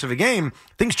 the course of a game,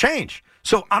 things change.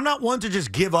 So I'm not one to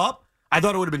just give up. I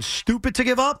thought it would have been stupid to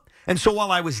give up. And so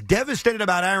while I was devastated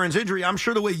about Aaron's injury, I'm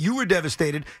sure the way you were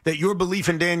devastated that your belief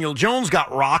in Daniel Jones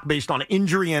got rocked based on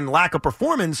injury and lack of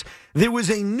performance, there was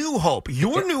a new hope.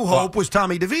 Your new hope was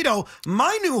Tommy DeVito.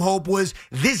 My new hope was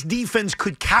this defense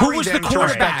could carry Who was them the to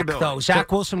quarterback, respectability. though?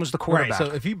 Zach Wilson was the quarterback. Right,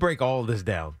 so if you break all of this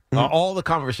down, all the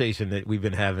conversation that we've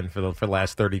been having for the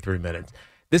last 33 minutes,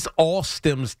 this all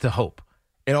stems to hope.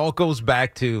 It all goes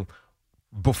back to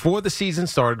before the season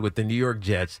started with the New York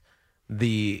Jets,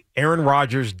 the Aaron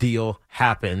Rodgers deal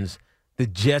happens. The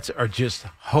Jets are just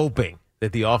hoping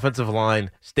that the offensive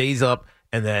line stays up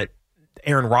and that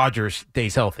Aaron Rodgers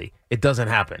stays healthy. It doesn't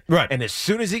happen. Right. And as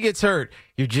soon as he gets hurt,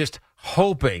 you're just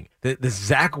hoping that the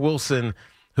Zach Wilson,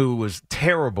 who was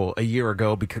terrible a year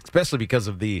ago, especially because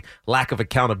of the lack of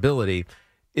accountability,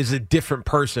 is a different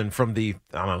person from the,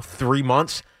 3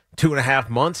 months, 2.5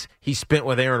 months he spent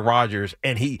with Aaron Rodgers,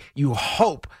 and you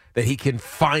hope that he can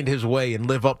find his way and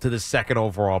live up to the second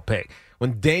overall pick.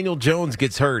 When Daniel Jones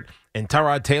gets hurt and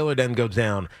Tyrod Taylor then goes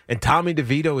down and Tommy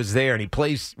DeVito is there and he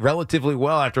plays relatively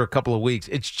well after a couple of weeks,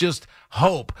 it's just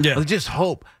hope. Yeah. It's just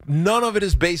hope. None of it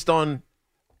is based on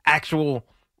actual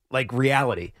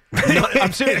reality.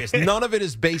 I'm serious. None of it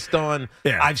is based on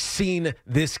I've seen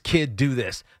this kid do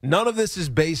this. None of this is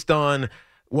based on,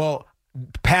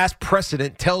 past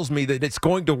precedent tells me that it's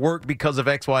going to work because of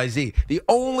XYZ. The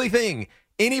only thing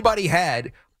anybody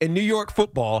had in New York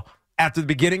football after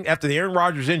the Aaron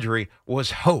Rodgers injury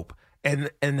was hope.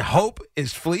 And hope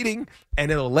is fleeting,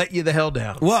 and it'll let you the hell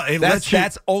down. Well,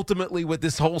 that's ultimately what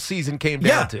this whole season came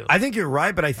down to. I think you're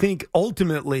right, but I think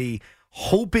ultimately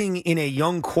hoping in a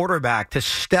young quarterback to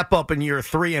step up in year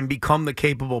 3 and become the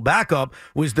capable backup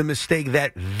was the mistake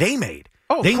that they made.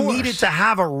 They needed to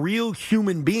have a real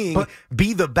human being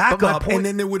be the backup, and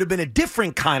then there would have been a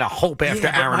different kind of hope after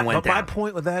Aaron went down. My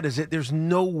point with that is that there's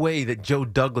no way that Joe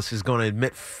Douglas is going to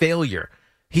admit failure.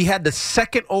 He had the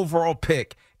second overall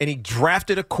pick, and he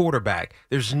drafted a quarterback.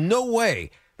 There's no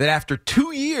way that after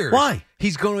 2 years,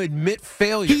 he's going to admit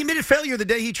failure. He admitted failure the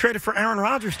day he traded for Aaron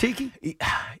Rodgers, Tiki.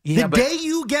 The day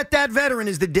you get that veteran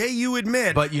is the day you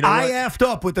admit, I effed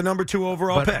up with the number 2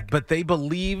 overall pick. But they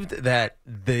believed that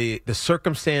the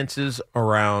circumstances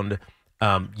around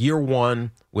year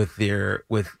 1 with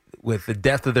the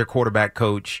death of their quarterback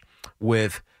coach,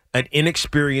 with an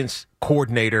inexperienced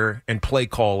coordinator and play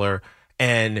caller,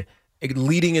 and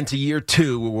leading into year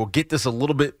 2, we'll get this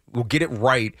we'll get it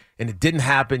right, and it didn't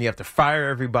happen. You have to fire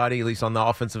everybody, at least on the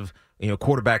offensive,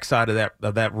 quarterback side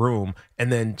of that room,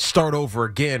 and then start over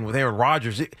again with Aaron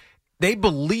Rodgers. They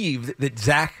believed that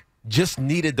Zach just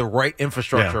needed the right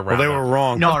infrastructure around they were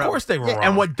wrong. No, of course they were wrong.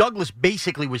 And what Douglas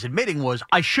basically was admitting was,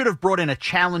 I should have brought in a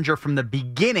challenger from the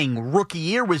beginning, rookie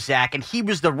year with Zach, and he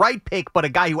was the right pick, but a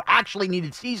guy who actually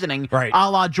needed seasoning, a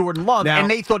la Jordan Love, and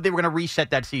they thought they were going to reset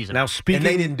that season. And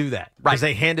they didn't do that. Because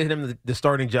they handed him the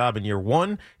starting job in year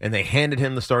 1, and they handed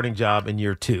him the starting job in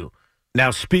year 2.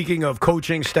 Now, speaking of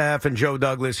coaching staff and Joe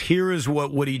Douglas, here is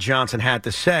what Woody Johnson had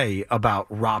to say about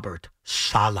Robert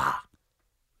Saleh.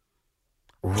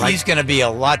 He's going to be a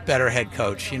lot better head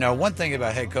coach. One thing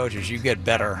about head coaches, you get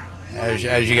better as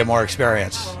you get more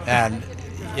experience. And,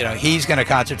 he's going to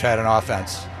concentrate on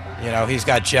offense. He's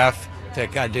got Jeff to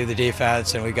kind of do the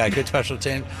defense, and we've got good special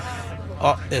team.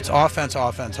 It's offense,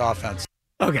 offense, offense.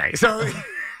 Okay, so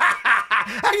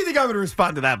how do you think I'm going to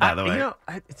respond to that, by the way?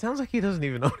 It sounds like he doesn't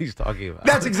even know what he's talking about.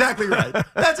 That's exactly right.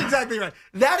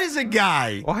 That is a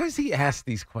guy. Why does he ask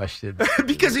these questions?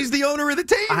 Because he's the owner of the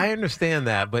team. I understand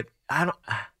that, but I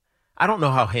don't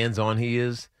know how hands-on he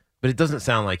is, but it doesn't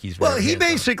sound like he's very he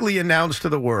basically announced to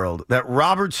the world that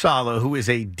Robert Saleh, who is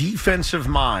a defensive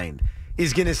mind,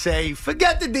 is going to say,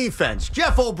 forget the defense.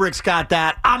 Jeff Ulbricht's got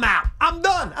that. I'm out. I'm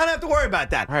done. I don't have to worry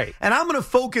about that. Right. And I'm going to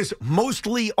focus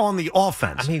mostly on the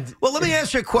offense. Let me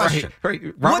ask you a question. Right.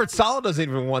 Robert Saleh doesn't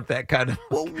even want that kind of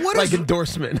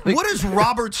endorsement. What does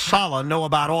Robert Saleh know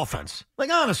about offense?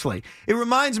 Honestly, it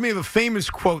reminds me of a famous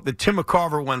quote that Tim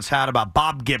McCarver once had about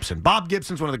Bob Gibson. Bob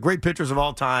Gibson's one of the great pitchers of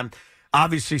all time.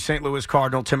 Obviously, St. Louis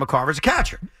Cardinal. Tim McCarver's a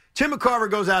catcher. Tim McCarver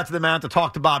goes out to the mound to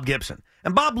talk to Bob Gibson.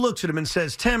 And Bob looks at him and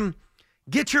says, Tim,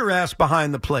 get your ass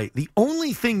behind the plate. The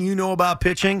only thing you know about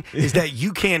pitching is that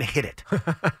you can't hit it.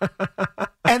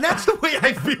 And that's the way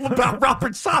I feel about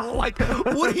Robert Saleh.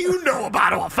 What do you know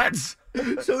about offense?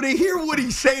 So to hear Woody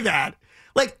say that,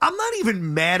 I'm not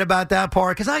even mad about that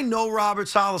part because I know Robert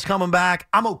Saleh's coming back.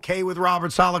 I'm okay with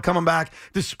Robert Saleh coming back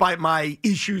despite my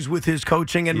issues with his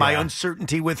coaching and my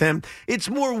uncertainty with him. It's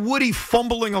more Woody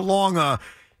fumbling along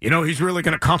he's really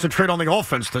going to concentrate on the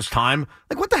offense this time.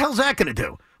 What the hell's that going to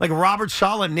do? Robert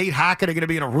Saleh and Nate Hackett are going to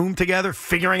be in a room together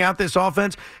figuring out this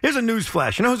offense? Here's a news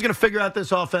flash. You know who's going to figure out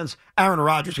this offense? Aaron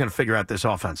Rodgers is going to figure out this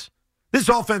offense. This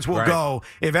offense will go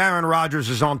if Aaron Rodgers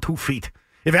is on 2 feet.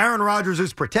 If Aaron Rodgers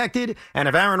is protected and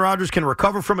if Aaron Rodgers can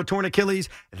recover from a torn Achilles,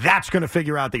 that's going to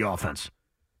figure out the offense.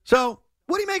 So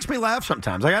Woody makes me laugh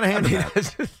sometimes. I got to hand him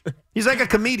that. He's like a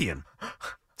comedian.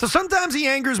 So sometimes he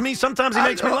angers me, sometimes he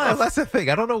makes me laugh. That's the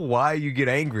thing. I don't know why you get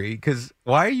angry, because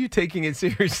why are you taking it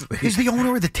seriously? He's the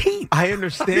owner of the team. I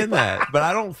understand that, but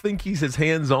I don't think he's as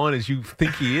hands-on as you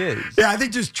think he is. Yeah, I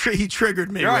think he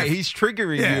triggered me. Right, he's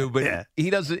triggering you, but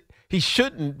he doesn't. he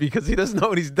shouldn't because he doesn't know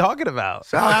what he's talking about.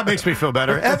 So that makes me feel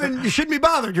better. Evan, you shouldn't be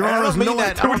bothered. Your owner doesn't know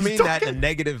what I don't mean that in a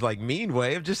negative, mean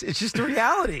way. It's just the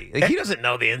reality. Like, he doesn't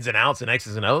know the ins and outs and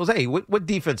X's and O's. Hey, what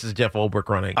defense is Jeff Ulbrich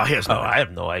running? He has no idea. I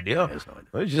have no idea.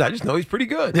 I just know he's pretty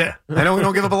good. Yeah, I know we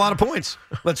don't give up a lot of points.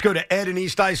 Let's go to Ed in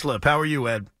East Islip. How are you,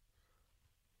 Ed?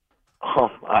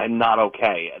 Oh, I'm not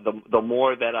okay. The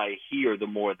more that I hear, the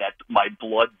more that my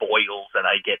blood boils and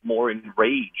I get more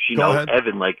enraged. Go ahead.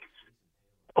 Evan,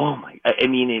 I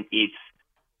mean, it's.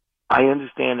 I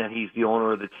understand that he's the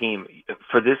owner of the team.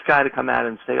 For this guy to come out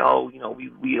and say,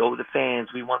 we owe the fans,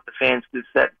 we want the fans to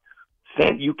set.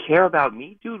 You care about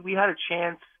me? Dude, we had a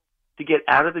chance to get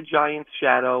out of the Giants'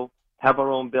 shadow, have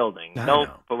our own building.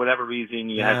 For whatever reason,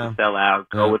 you had to sell out,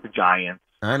 go with the Giants.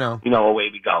 I know. Away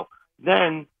we go.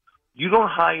 Then you don't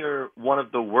hire one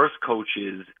of the worst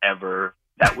coaches ever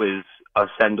that was a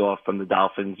send-off from the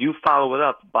Dolphins. You follow it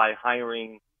up by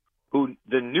hiring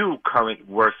the new current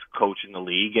worst coach in the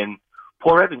league. And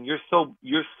poor Evan, you're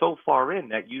so far in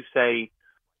that you say,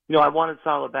 I wanted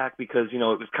Saleh back because, it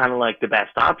was kind of like the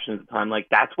best option at the time. Like,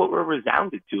 that's what we're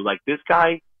resounded to. Like, this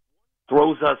guy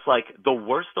throws us like the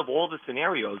worst of all the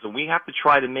scenarios, and we have to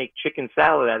try to make chicken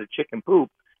salad out of chicken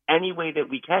poop any way that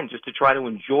we can just to try to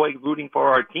enjoy rooting for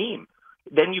our team.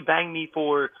 Then you bang me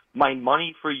for my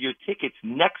money for your tickets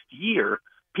next year.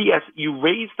 P.S. You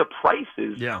raise the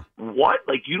prices. Yeah. What?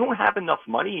 Like, you don't have enough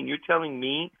money and you're telling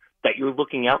me that you're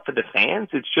looking out for the fans?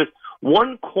 It's just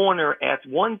one corner at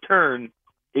one turn.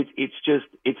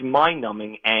 It's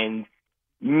mind-numbing. And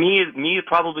me is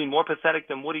probably more pathetic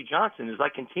than Woody Johnson as I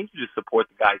continue to support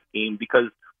the guy's team because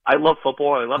I love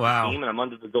football. I love the team, and I'm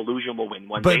under the delusion we'll win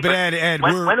one day. But Ed,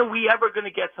 when are we ever going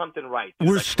to get something right?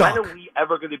 We're stuck. When are we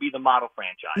ever going to be the model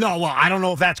franchise? No, well, I don't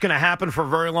know if that's going to happen for a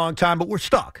very long time, but we're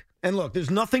stuck. And look, there's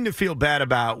nothing to feel bad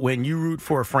about when you root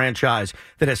for a franchise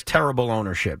that has terrible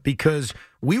ownership because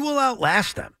we will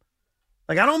outlast them.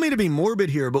 Like, I don't mean to be morbid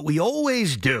here, but we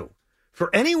always do. For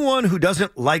anyone who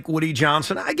doesn't like Woody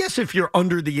Johnson, I guess if you're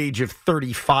under the age of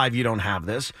 35, you don't have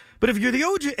this. But if you're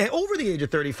over the age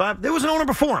of 35, there was an owner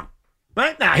before him,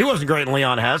 right? Now, he wasn't great in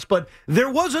Leon Hess, but there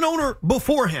was an owner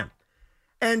before him.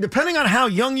 And depending on how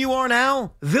young you are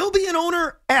now, there'll be an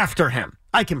owner after him.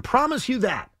 I can promise you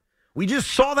that. We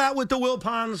just saw that with the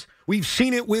Wilpons. We've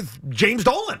seen it with James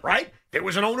Dolan, right? There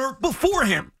was an owner before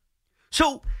him.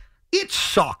 So it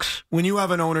sucks when you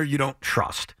have an owner you don't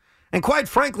trust. And quite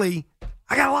frankly,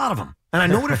 I got a lot of them, and I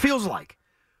know what it feels like.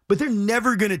 But they're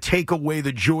never going to take away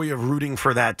the joy of rooting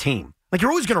for that team. Like,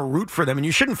 you're always going to root for them, and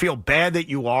you shouldn't feel bad that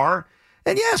you are.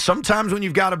 And, yeah, sometimes when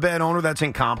you've got a bad owner that's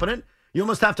incompetent, you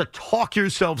almost have to talk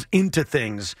yourselves into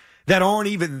things that aren't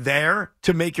even there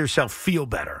to make yourself feel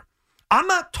better. I'm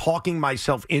not talking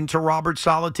myself into Robert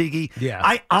Saleh. Yeah.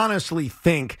 I honestly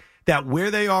think that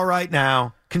where they are right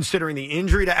now, considering the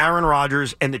injury to Aaron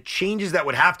Rodgers and the changes that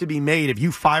would have to be made if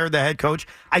you fired the head coach,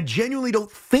 I genuinely don't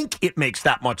think it makes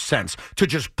that much sense to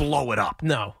just blow it up.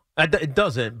 No, it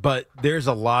doesn't, but there's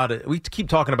a lot of – we keep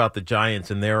talking about the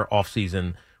Giants and their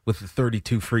offseason with the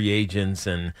 32 free agents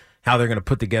and how they're going to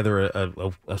put together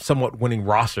a somewhat winning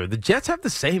roster. The Jets have the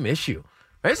same issue.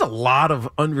 There's a lot of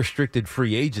unrestricted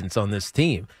free agents on this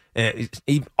team.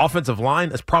 Offensive line,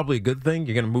 that's probably a good thing.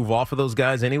 You're going to move off of those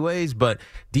guys anyways. But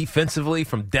defensively,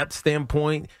 from depth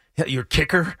standpoint, your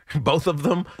kicker, both of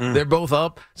them, they're both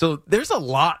up. So there's a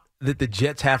lot that the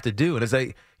Jets have to do. And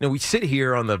as we sit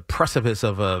here on the precipice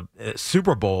of a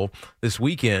Super Bowl this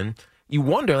weekend, you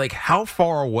wonder, like, how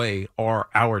far away are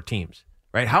our teams,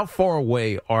 right? How far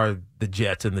away are the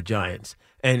Jets and the Giants?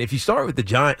 And if you start with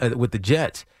the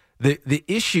Jets, the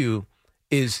issue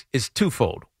is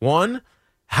twofold. One,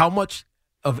 how much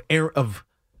of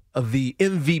the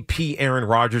MVP Aaron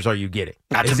Rodgers are you getting?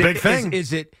 That's a big thing.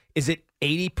 Is it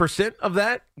 80% of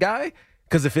that guy?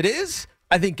 Because if it is,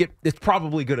 I think it's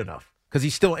probably good enough because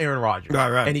he's still Aaron Rodgers.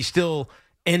 Right. And he's still,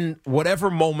 in whatever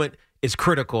moment is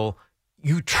critical,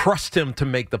 you trust him to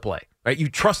make the play, right? You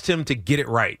trust him to get it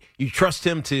right. You trust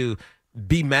him to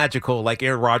be magical like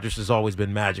Aaron Rodgers has always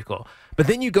been magical. But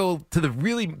then you go to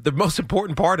the most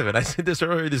important part of it. I said this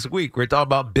earlier this week. We're talking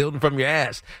about building from your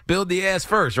ass. Build the ass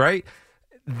first, right?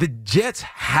 The Jets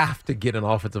have to get an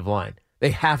offensive line.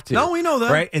 They have to. No, we know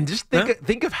that. Right? And just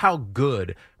think of how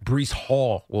good Breece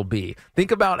Hall will be.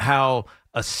 Think about how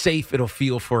safe it'll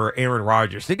feel for Aaron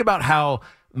Rodgers. Think about how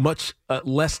much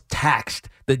less taxed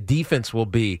the defense will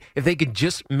be if they could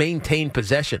just maintain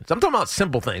possessions. I'm talking about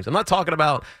simple things. I'm not talking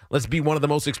about let's be one of the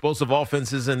most explosive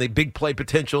offenses and the big play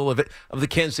potential of the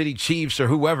Kansas City Chiefs or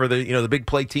whoever the big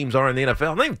play teams are in the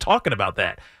NFL. I'm not even talking about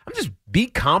that. I'm just be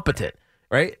competent,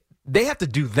 right? They have to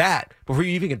do that before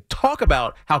you even can talk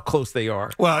about how close they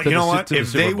are. Well, to you know the, what? to the If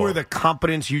Super they Bowl. were the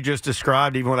competence you just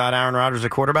described, even without Aaron Rodgers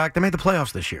at quarterback, they made the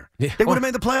playoffs this year. Yeah. They would have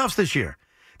made the playoffs this year.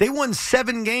 They won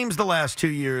 7 games the last 2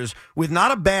 years with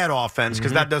not a bad offense,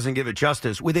 because that doesn't give it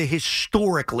justice, with a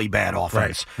historically bad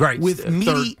offense. Right. With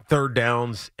third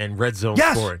downs and red zone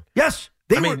scoring. Yes.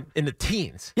 I mean, in the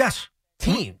teens. Yes.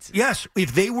 Teens. Yes.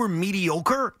 If they were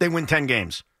mediocre, they win 10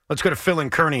 games. Let's go to Phil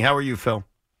and Kearney. How are you, Phil?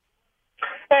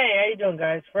 Hey, how you doing,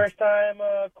 guys? First time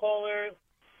caller.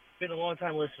 Been a long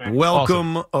time listener.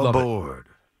 Welcome Awesome. aboard.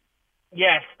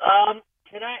 Yes.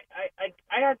 Can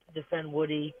I have to defend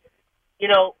Woody. You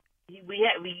know, you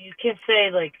can't say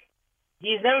like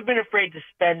he's never been afraid to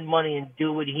spend money and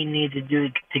do what he needs to do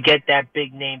to get that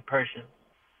big name person.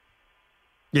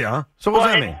 Yeah. So what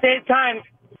does that mean? At the same time,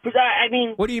 I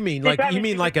mean, What do you mean? Like you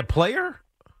mean like a player?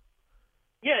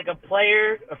 Yeah, like a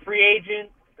player, a free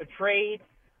agent, a trade.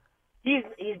 He's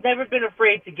never been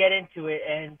afraid to get into it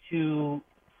and to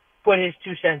put his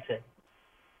 2 cents in.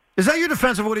 Is that your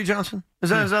defense of Woody Johnson? Is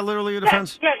that literally your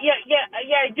defense? Yeah,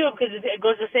 I do, because it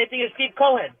goes the same thing as Steve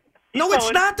Cohen. No,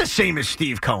 it's not the same as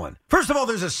Steve Cohen. First of all,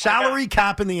 there's a salary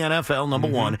cap in the NFL, number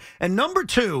one. And number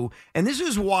two, and this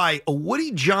is why a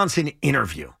Woody Johnson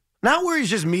interview, not where he's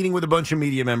just meeting with a bunch of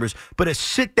media members, but a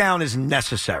sit-down is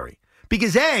necessary.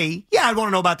 Because I want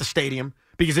to know about the stadium,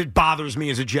 because it bothers me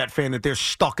as a Jet fan that they're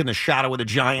stuck in the shadow of the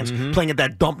Giants playing at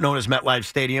that dump known as MetLife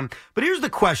Stadium. But here's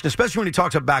the question, especially when he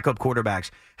talks about backup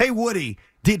quarterbacks. Hey, Woody,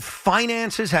 did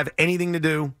finances have anything to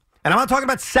do? And I'm not talking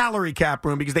about salary cap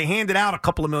room, because they handed out a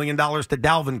couple of $1 million to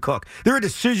Dalvin Cook. There are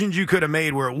decisions you could have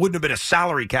made where it wouldn't have been a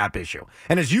salary cap issue.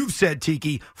 And as you've said,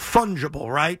 Tiki,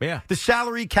 fungible, right? Yeah. The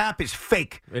salary cap is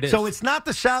fake. It is. So it's not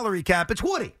the salary cap, it's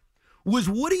Woody. Was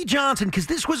Woody Johnson, because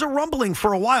this was a rumbling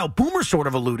for a while, Boomer sort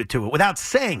of alluded to it without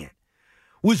saying it.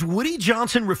 Was Woody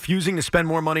Johnson refusing to spend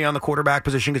more money on the quarterback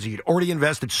position because he'd already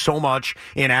invested so much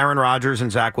in Aaron Rodgers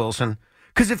and Zach Wilson?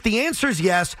 Because if the answer is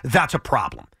yes, that's a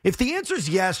problem. If the answer is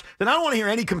yes, then I don't want to hear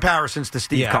any comparisons to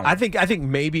Steve Cohen. I think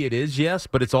maybe it is yes,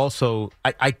 but it's also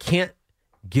I can't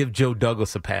give Joe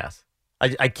Douglas a pass.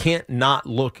 I can't not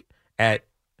look at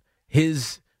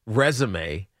his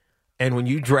resume, and when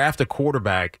you draft a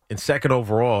quarterback in second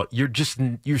overall,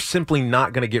 you're simply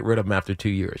not going to get rid of him after 2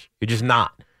 years. You're just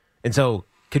not. And so,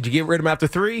 could you get rid of him after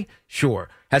 3? Sure.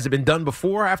 Has it been done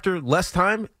before after less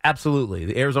time? Absolutely.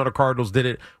 The Arizona Cardinals did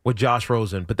it with Josh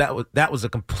Rosen, but that was a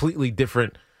completely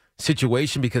different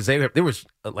situation, because there was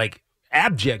like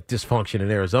abject dysfunction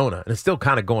in Arizona, and it's still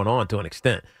kind of going on to an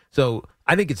extent. So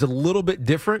I think it's a little bit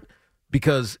different,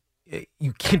 because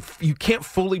you can't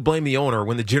fully blame the owner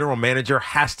when the general manager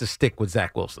has to stick with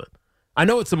Zach Wilson. I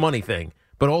know it's a money thing,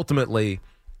 but ultimately,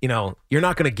 you're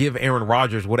not going to give Aaron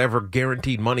Rodgers whatever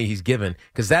guaranteed money he's given,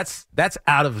 because that's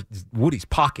out of Woody's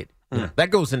pocket. That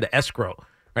goes into escrow,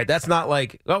 right? That's not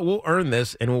like, oh, we'll earn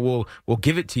this and we'll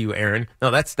give it to you, Aaron. No,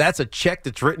 that's a check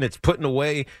that's written, it's put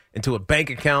away into a bank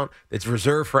account that's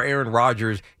reserved for Aaron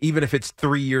Rodgers, even if it's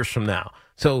 3 years from now.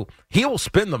 So he will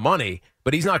spend the money,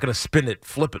 but he's not going to spend it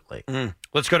flippantly.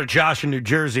 Let's go to Josh in New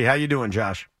Jersey. How you doing,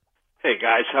 Josh? Hey,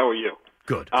 guys. How are you?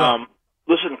 Good.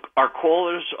 Listen, are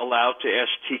callers allowed to ask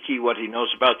Tiki what he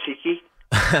knows about Tiki?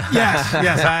 Yes.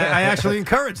 I actually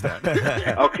encourage that.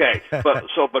 Okay.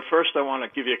 But first I want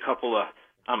to give you a couple of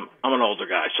I'm an older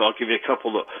guy, so I'll give you a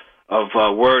couple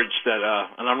of words that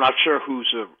and I'm not sure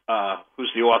who's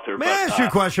the author. May I ask you a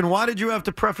question? Why did you have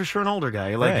to preface for an older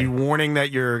guy? You warning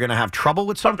that you're going to have trouble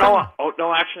with something?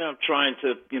 No, actually, I'm trying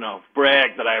to,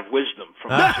 brag that I have wisdom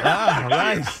from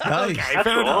Nice. That's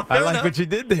Fair all. enough. I like what you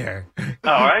did there.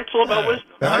 All right, it's all about wisdom.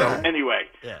 right. Anyway,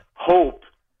 hope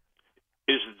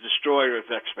is the destroyer of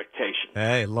expectation.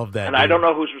 Hey, love that. And dude. I don't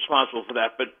know who's responsible for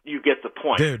that, but you get the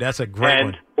point. Dude, that's a great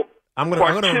one. I'm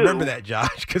gonna remember that,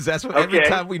 Josh, because that's what every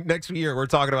time next year we're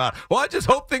talking about. Well, I just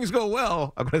hope things go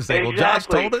well. I'm gonna say, well, Josh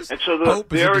told us, and so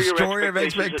hope is a destroyer of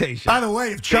expectations. By the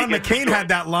way, if John McCain had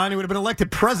that line, he would have been elected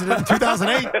president in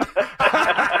 2008.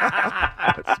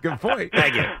 That's a good point.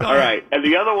 Thank you. All right, and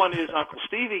the other one is Uncle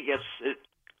Stevie gets it.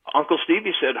 Uncle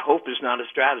Stevie said, "Hope is not a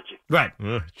strategy." Right.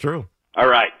 True. All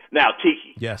right, now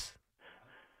Tiki. Yes.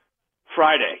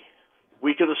 Friday,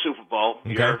 week of the Super Bowl.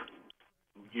 Okay.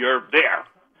 You're there.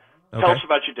 Okay. Tell us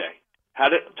about your day.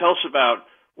 Tell us about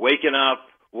waking up,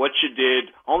 what you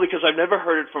did, only because I've never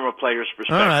heard it from a player's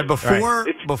perspective. All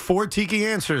right, before Tiki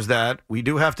answers that, we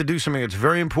do have to do something that's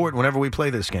very important whenever we play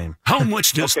this game. How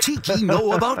much does Tiki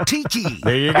know about Tiki?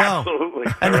 There you go. Absolutely.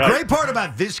 And All the right. great part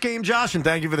about this game, Josh, and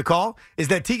thank you for the call, is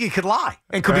that Tiki could lie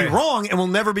and could be wrong, and we'll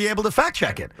never be able to fact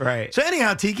check it. Right. So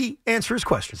anyhow, Tiki, answer his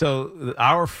question. So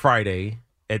our Friday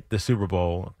at the Super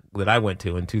Bowl, that I went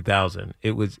to in 2000,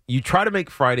 it was you try to make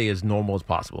Friday as normal as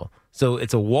possible. So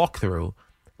it's a walkthrough,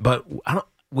 but I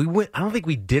don't think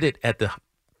we did it at the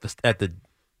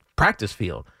practice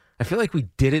field. I feel like we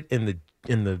did it in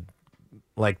the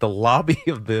like the lobby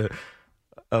of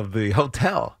the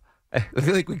hotel. I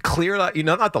feel like we cleared out,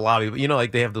 not the lobby, but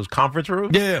like they have those conference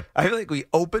rooms. Yeah. I feel like we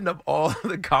opened up all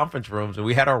the conference rooms and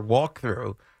we had our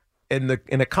walkthrough in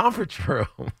a conference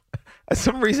room. For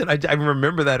some reason, I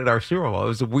remember that at our Super Bowl. It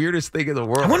was the weirdest thing in the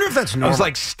world. I wonder if that's normal. I was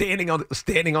like standing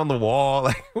on the wall.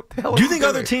 Like, what the hell? Do you think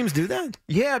other teams do that?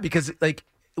 Yeah, because like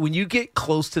when you get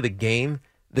close to the game,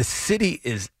 the city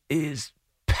is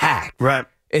packed. Right.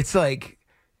 It's like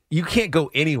you can't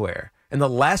go anywhere, and the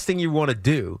last thing you want to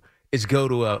do is go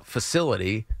to a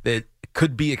facility that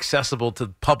could be accessible to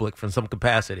the public from some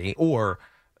capacity or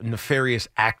nefarious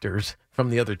actors from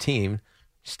the other team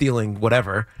stealing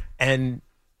whatever and,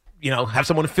 have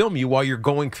someone film you while you're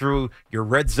going through your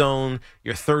red zone,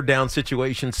 your third down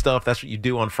situation stuff. That's what you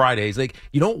do on Fridays. Like,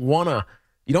 you don't want to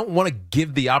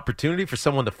give the opportunity for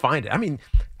someone to find it. I mean,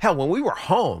 hell, when we were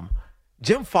home,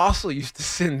 Jim Fossil used to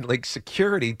send like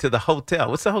security to the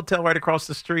hotel. What's the hotel right across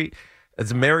the street?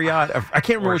 It's Marriott. I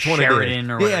can't remember which one Sheridan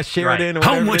it or is. whatever. Yeah, Sheridan. Right. Or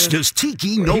How much does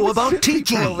Tiki know about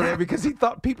Tiki? Over there because he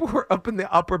thought people were up in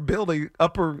the upper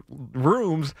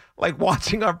rooms, like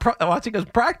watching us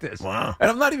practice. Wow. And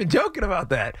I'm not even joking about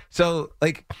that. So,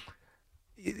 like,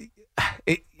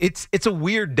 it's a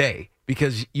weird day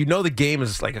because the game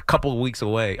is like a couple of weeks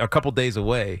away, or a couple of days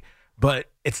away. But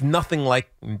it's nothing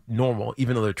like normal,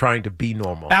 even though they're trying to be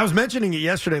normal. I was mentioning it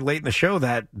yesterday late in the show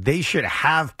that they should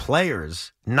have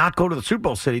players not go to the Super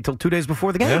Bowl city till 2 days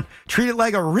before the game. Yeah. Treat it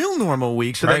like a real normal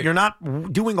week so that you're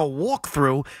not doing a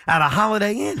walkthrough at a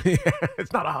Holiday Inn.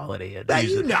 It's not a Holiday Inn.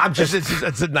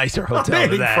 It's a nicer hotel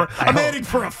than that. I'm adding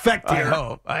for effect here.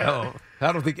 I hope.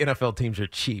 I don't think NFL teams are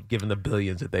cheap, given the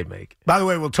billions that they make. By the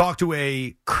way, we'll talk to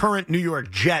a current New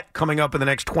York Jet coming up in the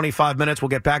next 25 minutes. We'll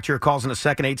get back to your calls in a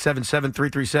second,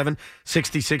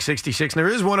 877-337-6666. And there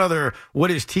is one other, what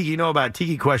does Tiki know about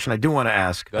Tiki question I do want to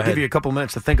ask. I'll give you a couple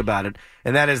minutes to think about it.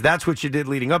 And that's what you did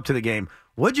leading up to the game.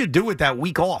 What'd you do with that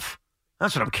week off?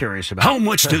 That's what I'm curious about. How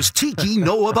much does Tiki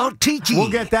know about Tiki?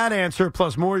 We'll get that answer,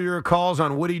 plus more of your calls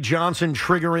on Woody Johnson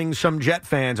triggering some Jet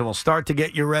fans, and we'll start to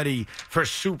get you ready for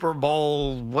Super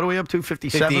Bowl, what are we up to,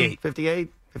 57? 58?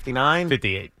 59?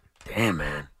 58. Damn,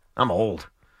 man. I'm old.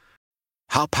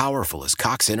 How powerful is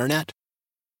Cox Internet?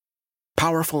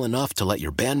 Powerful enough to let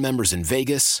your band members in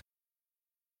Vegas,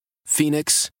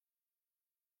 Phoenix,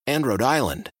 and Rhode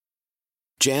Island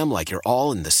jam like you're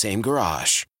all in the same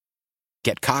garage.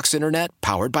 Get Cox Internet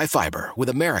powered by fiber with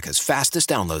America's fastest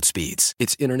download speeds.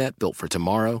 It's internet built for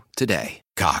tomorrow, today.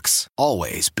 Cox,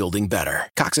 always building better.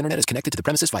 Cox Internet is connected to the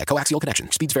premises via coaxial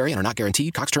connection. Speeds vary and are not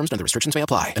guaranteed. Cox terms and other restrictions may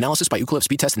apply. Analysis by Ookla of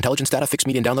Speed Test Intelligence Data. Fixed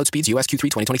median download speeds. US Q3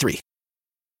 2023.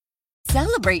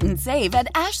 Celebrate and save at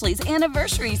Ashley's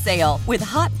Anniversary Sale. With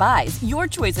Hot Buys, your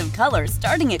choice of colors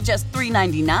starting at just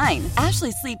 $3.99.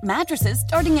 Ashley Sleep mattresses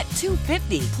starting at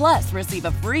 $2.50. Plus, receive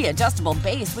a free adjustable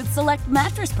base with select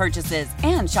mattress purchases.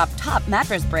 And shop top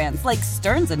mattress brands like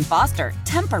Stearns & Foster,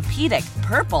 Tempur-Pedic,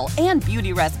 Purple, and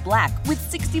Beautyrest Black with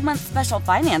 60-month special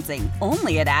financing.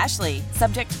 Only at Ashley.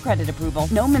 Subject to credit approval.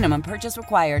 No minimum purchase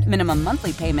required. Minimum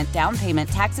monthly payment, down payment,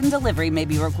 tax, and delivery may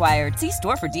be required. See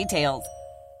store for details.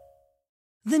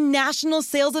 The national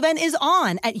sales event is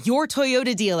on at your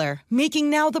Toyota dealer,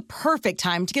 making now the perfect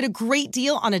time to get a great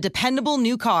deal on a dependable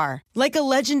new car. Like a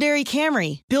legendary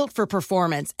Camry, built for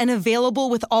performance and available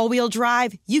with all-wheel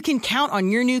drive, you can count on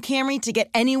your new Camry to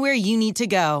get anywhere you need to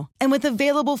go. And with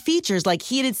available features like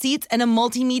heated seats and a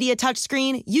multimedia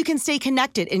touchscreen, you can stay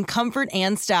connected in comfort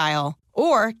and style.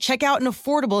 Or check out an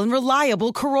affordable and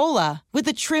reliable Corolla with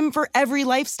a trim for every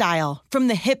lifestyle. From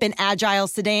the hip and agile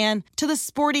sedan to the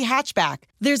sporty hatchback,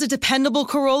 there's a dependable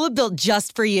Corolla built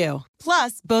just for you.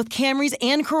 Plus, both Camrys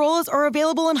and Corollas are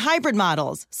available in hybrid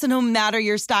models, so no matter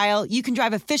your style, you can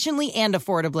drive efficiently and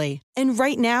affordably. And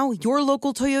right now, your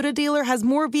local Toyota dealer has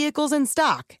more vehicles in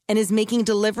stock and is making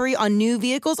delivery on new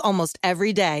vehicles almost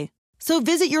every day. So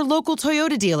visit your local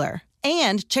Toyota dealer.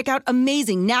 And check out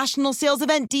amazing national sales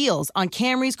event deals on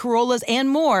Camrys, Corollas, and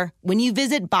more when you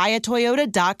visit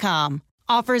buyatoyota.com.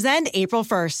 Offers end April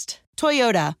 1st.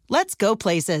 Toyota, let's go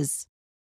places.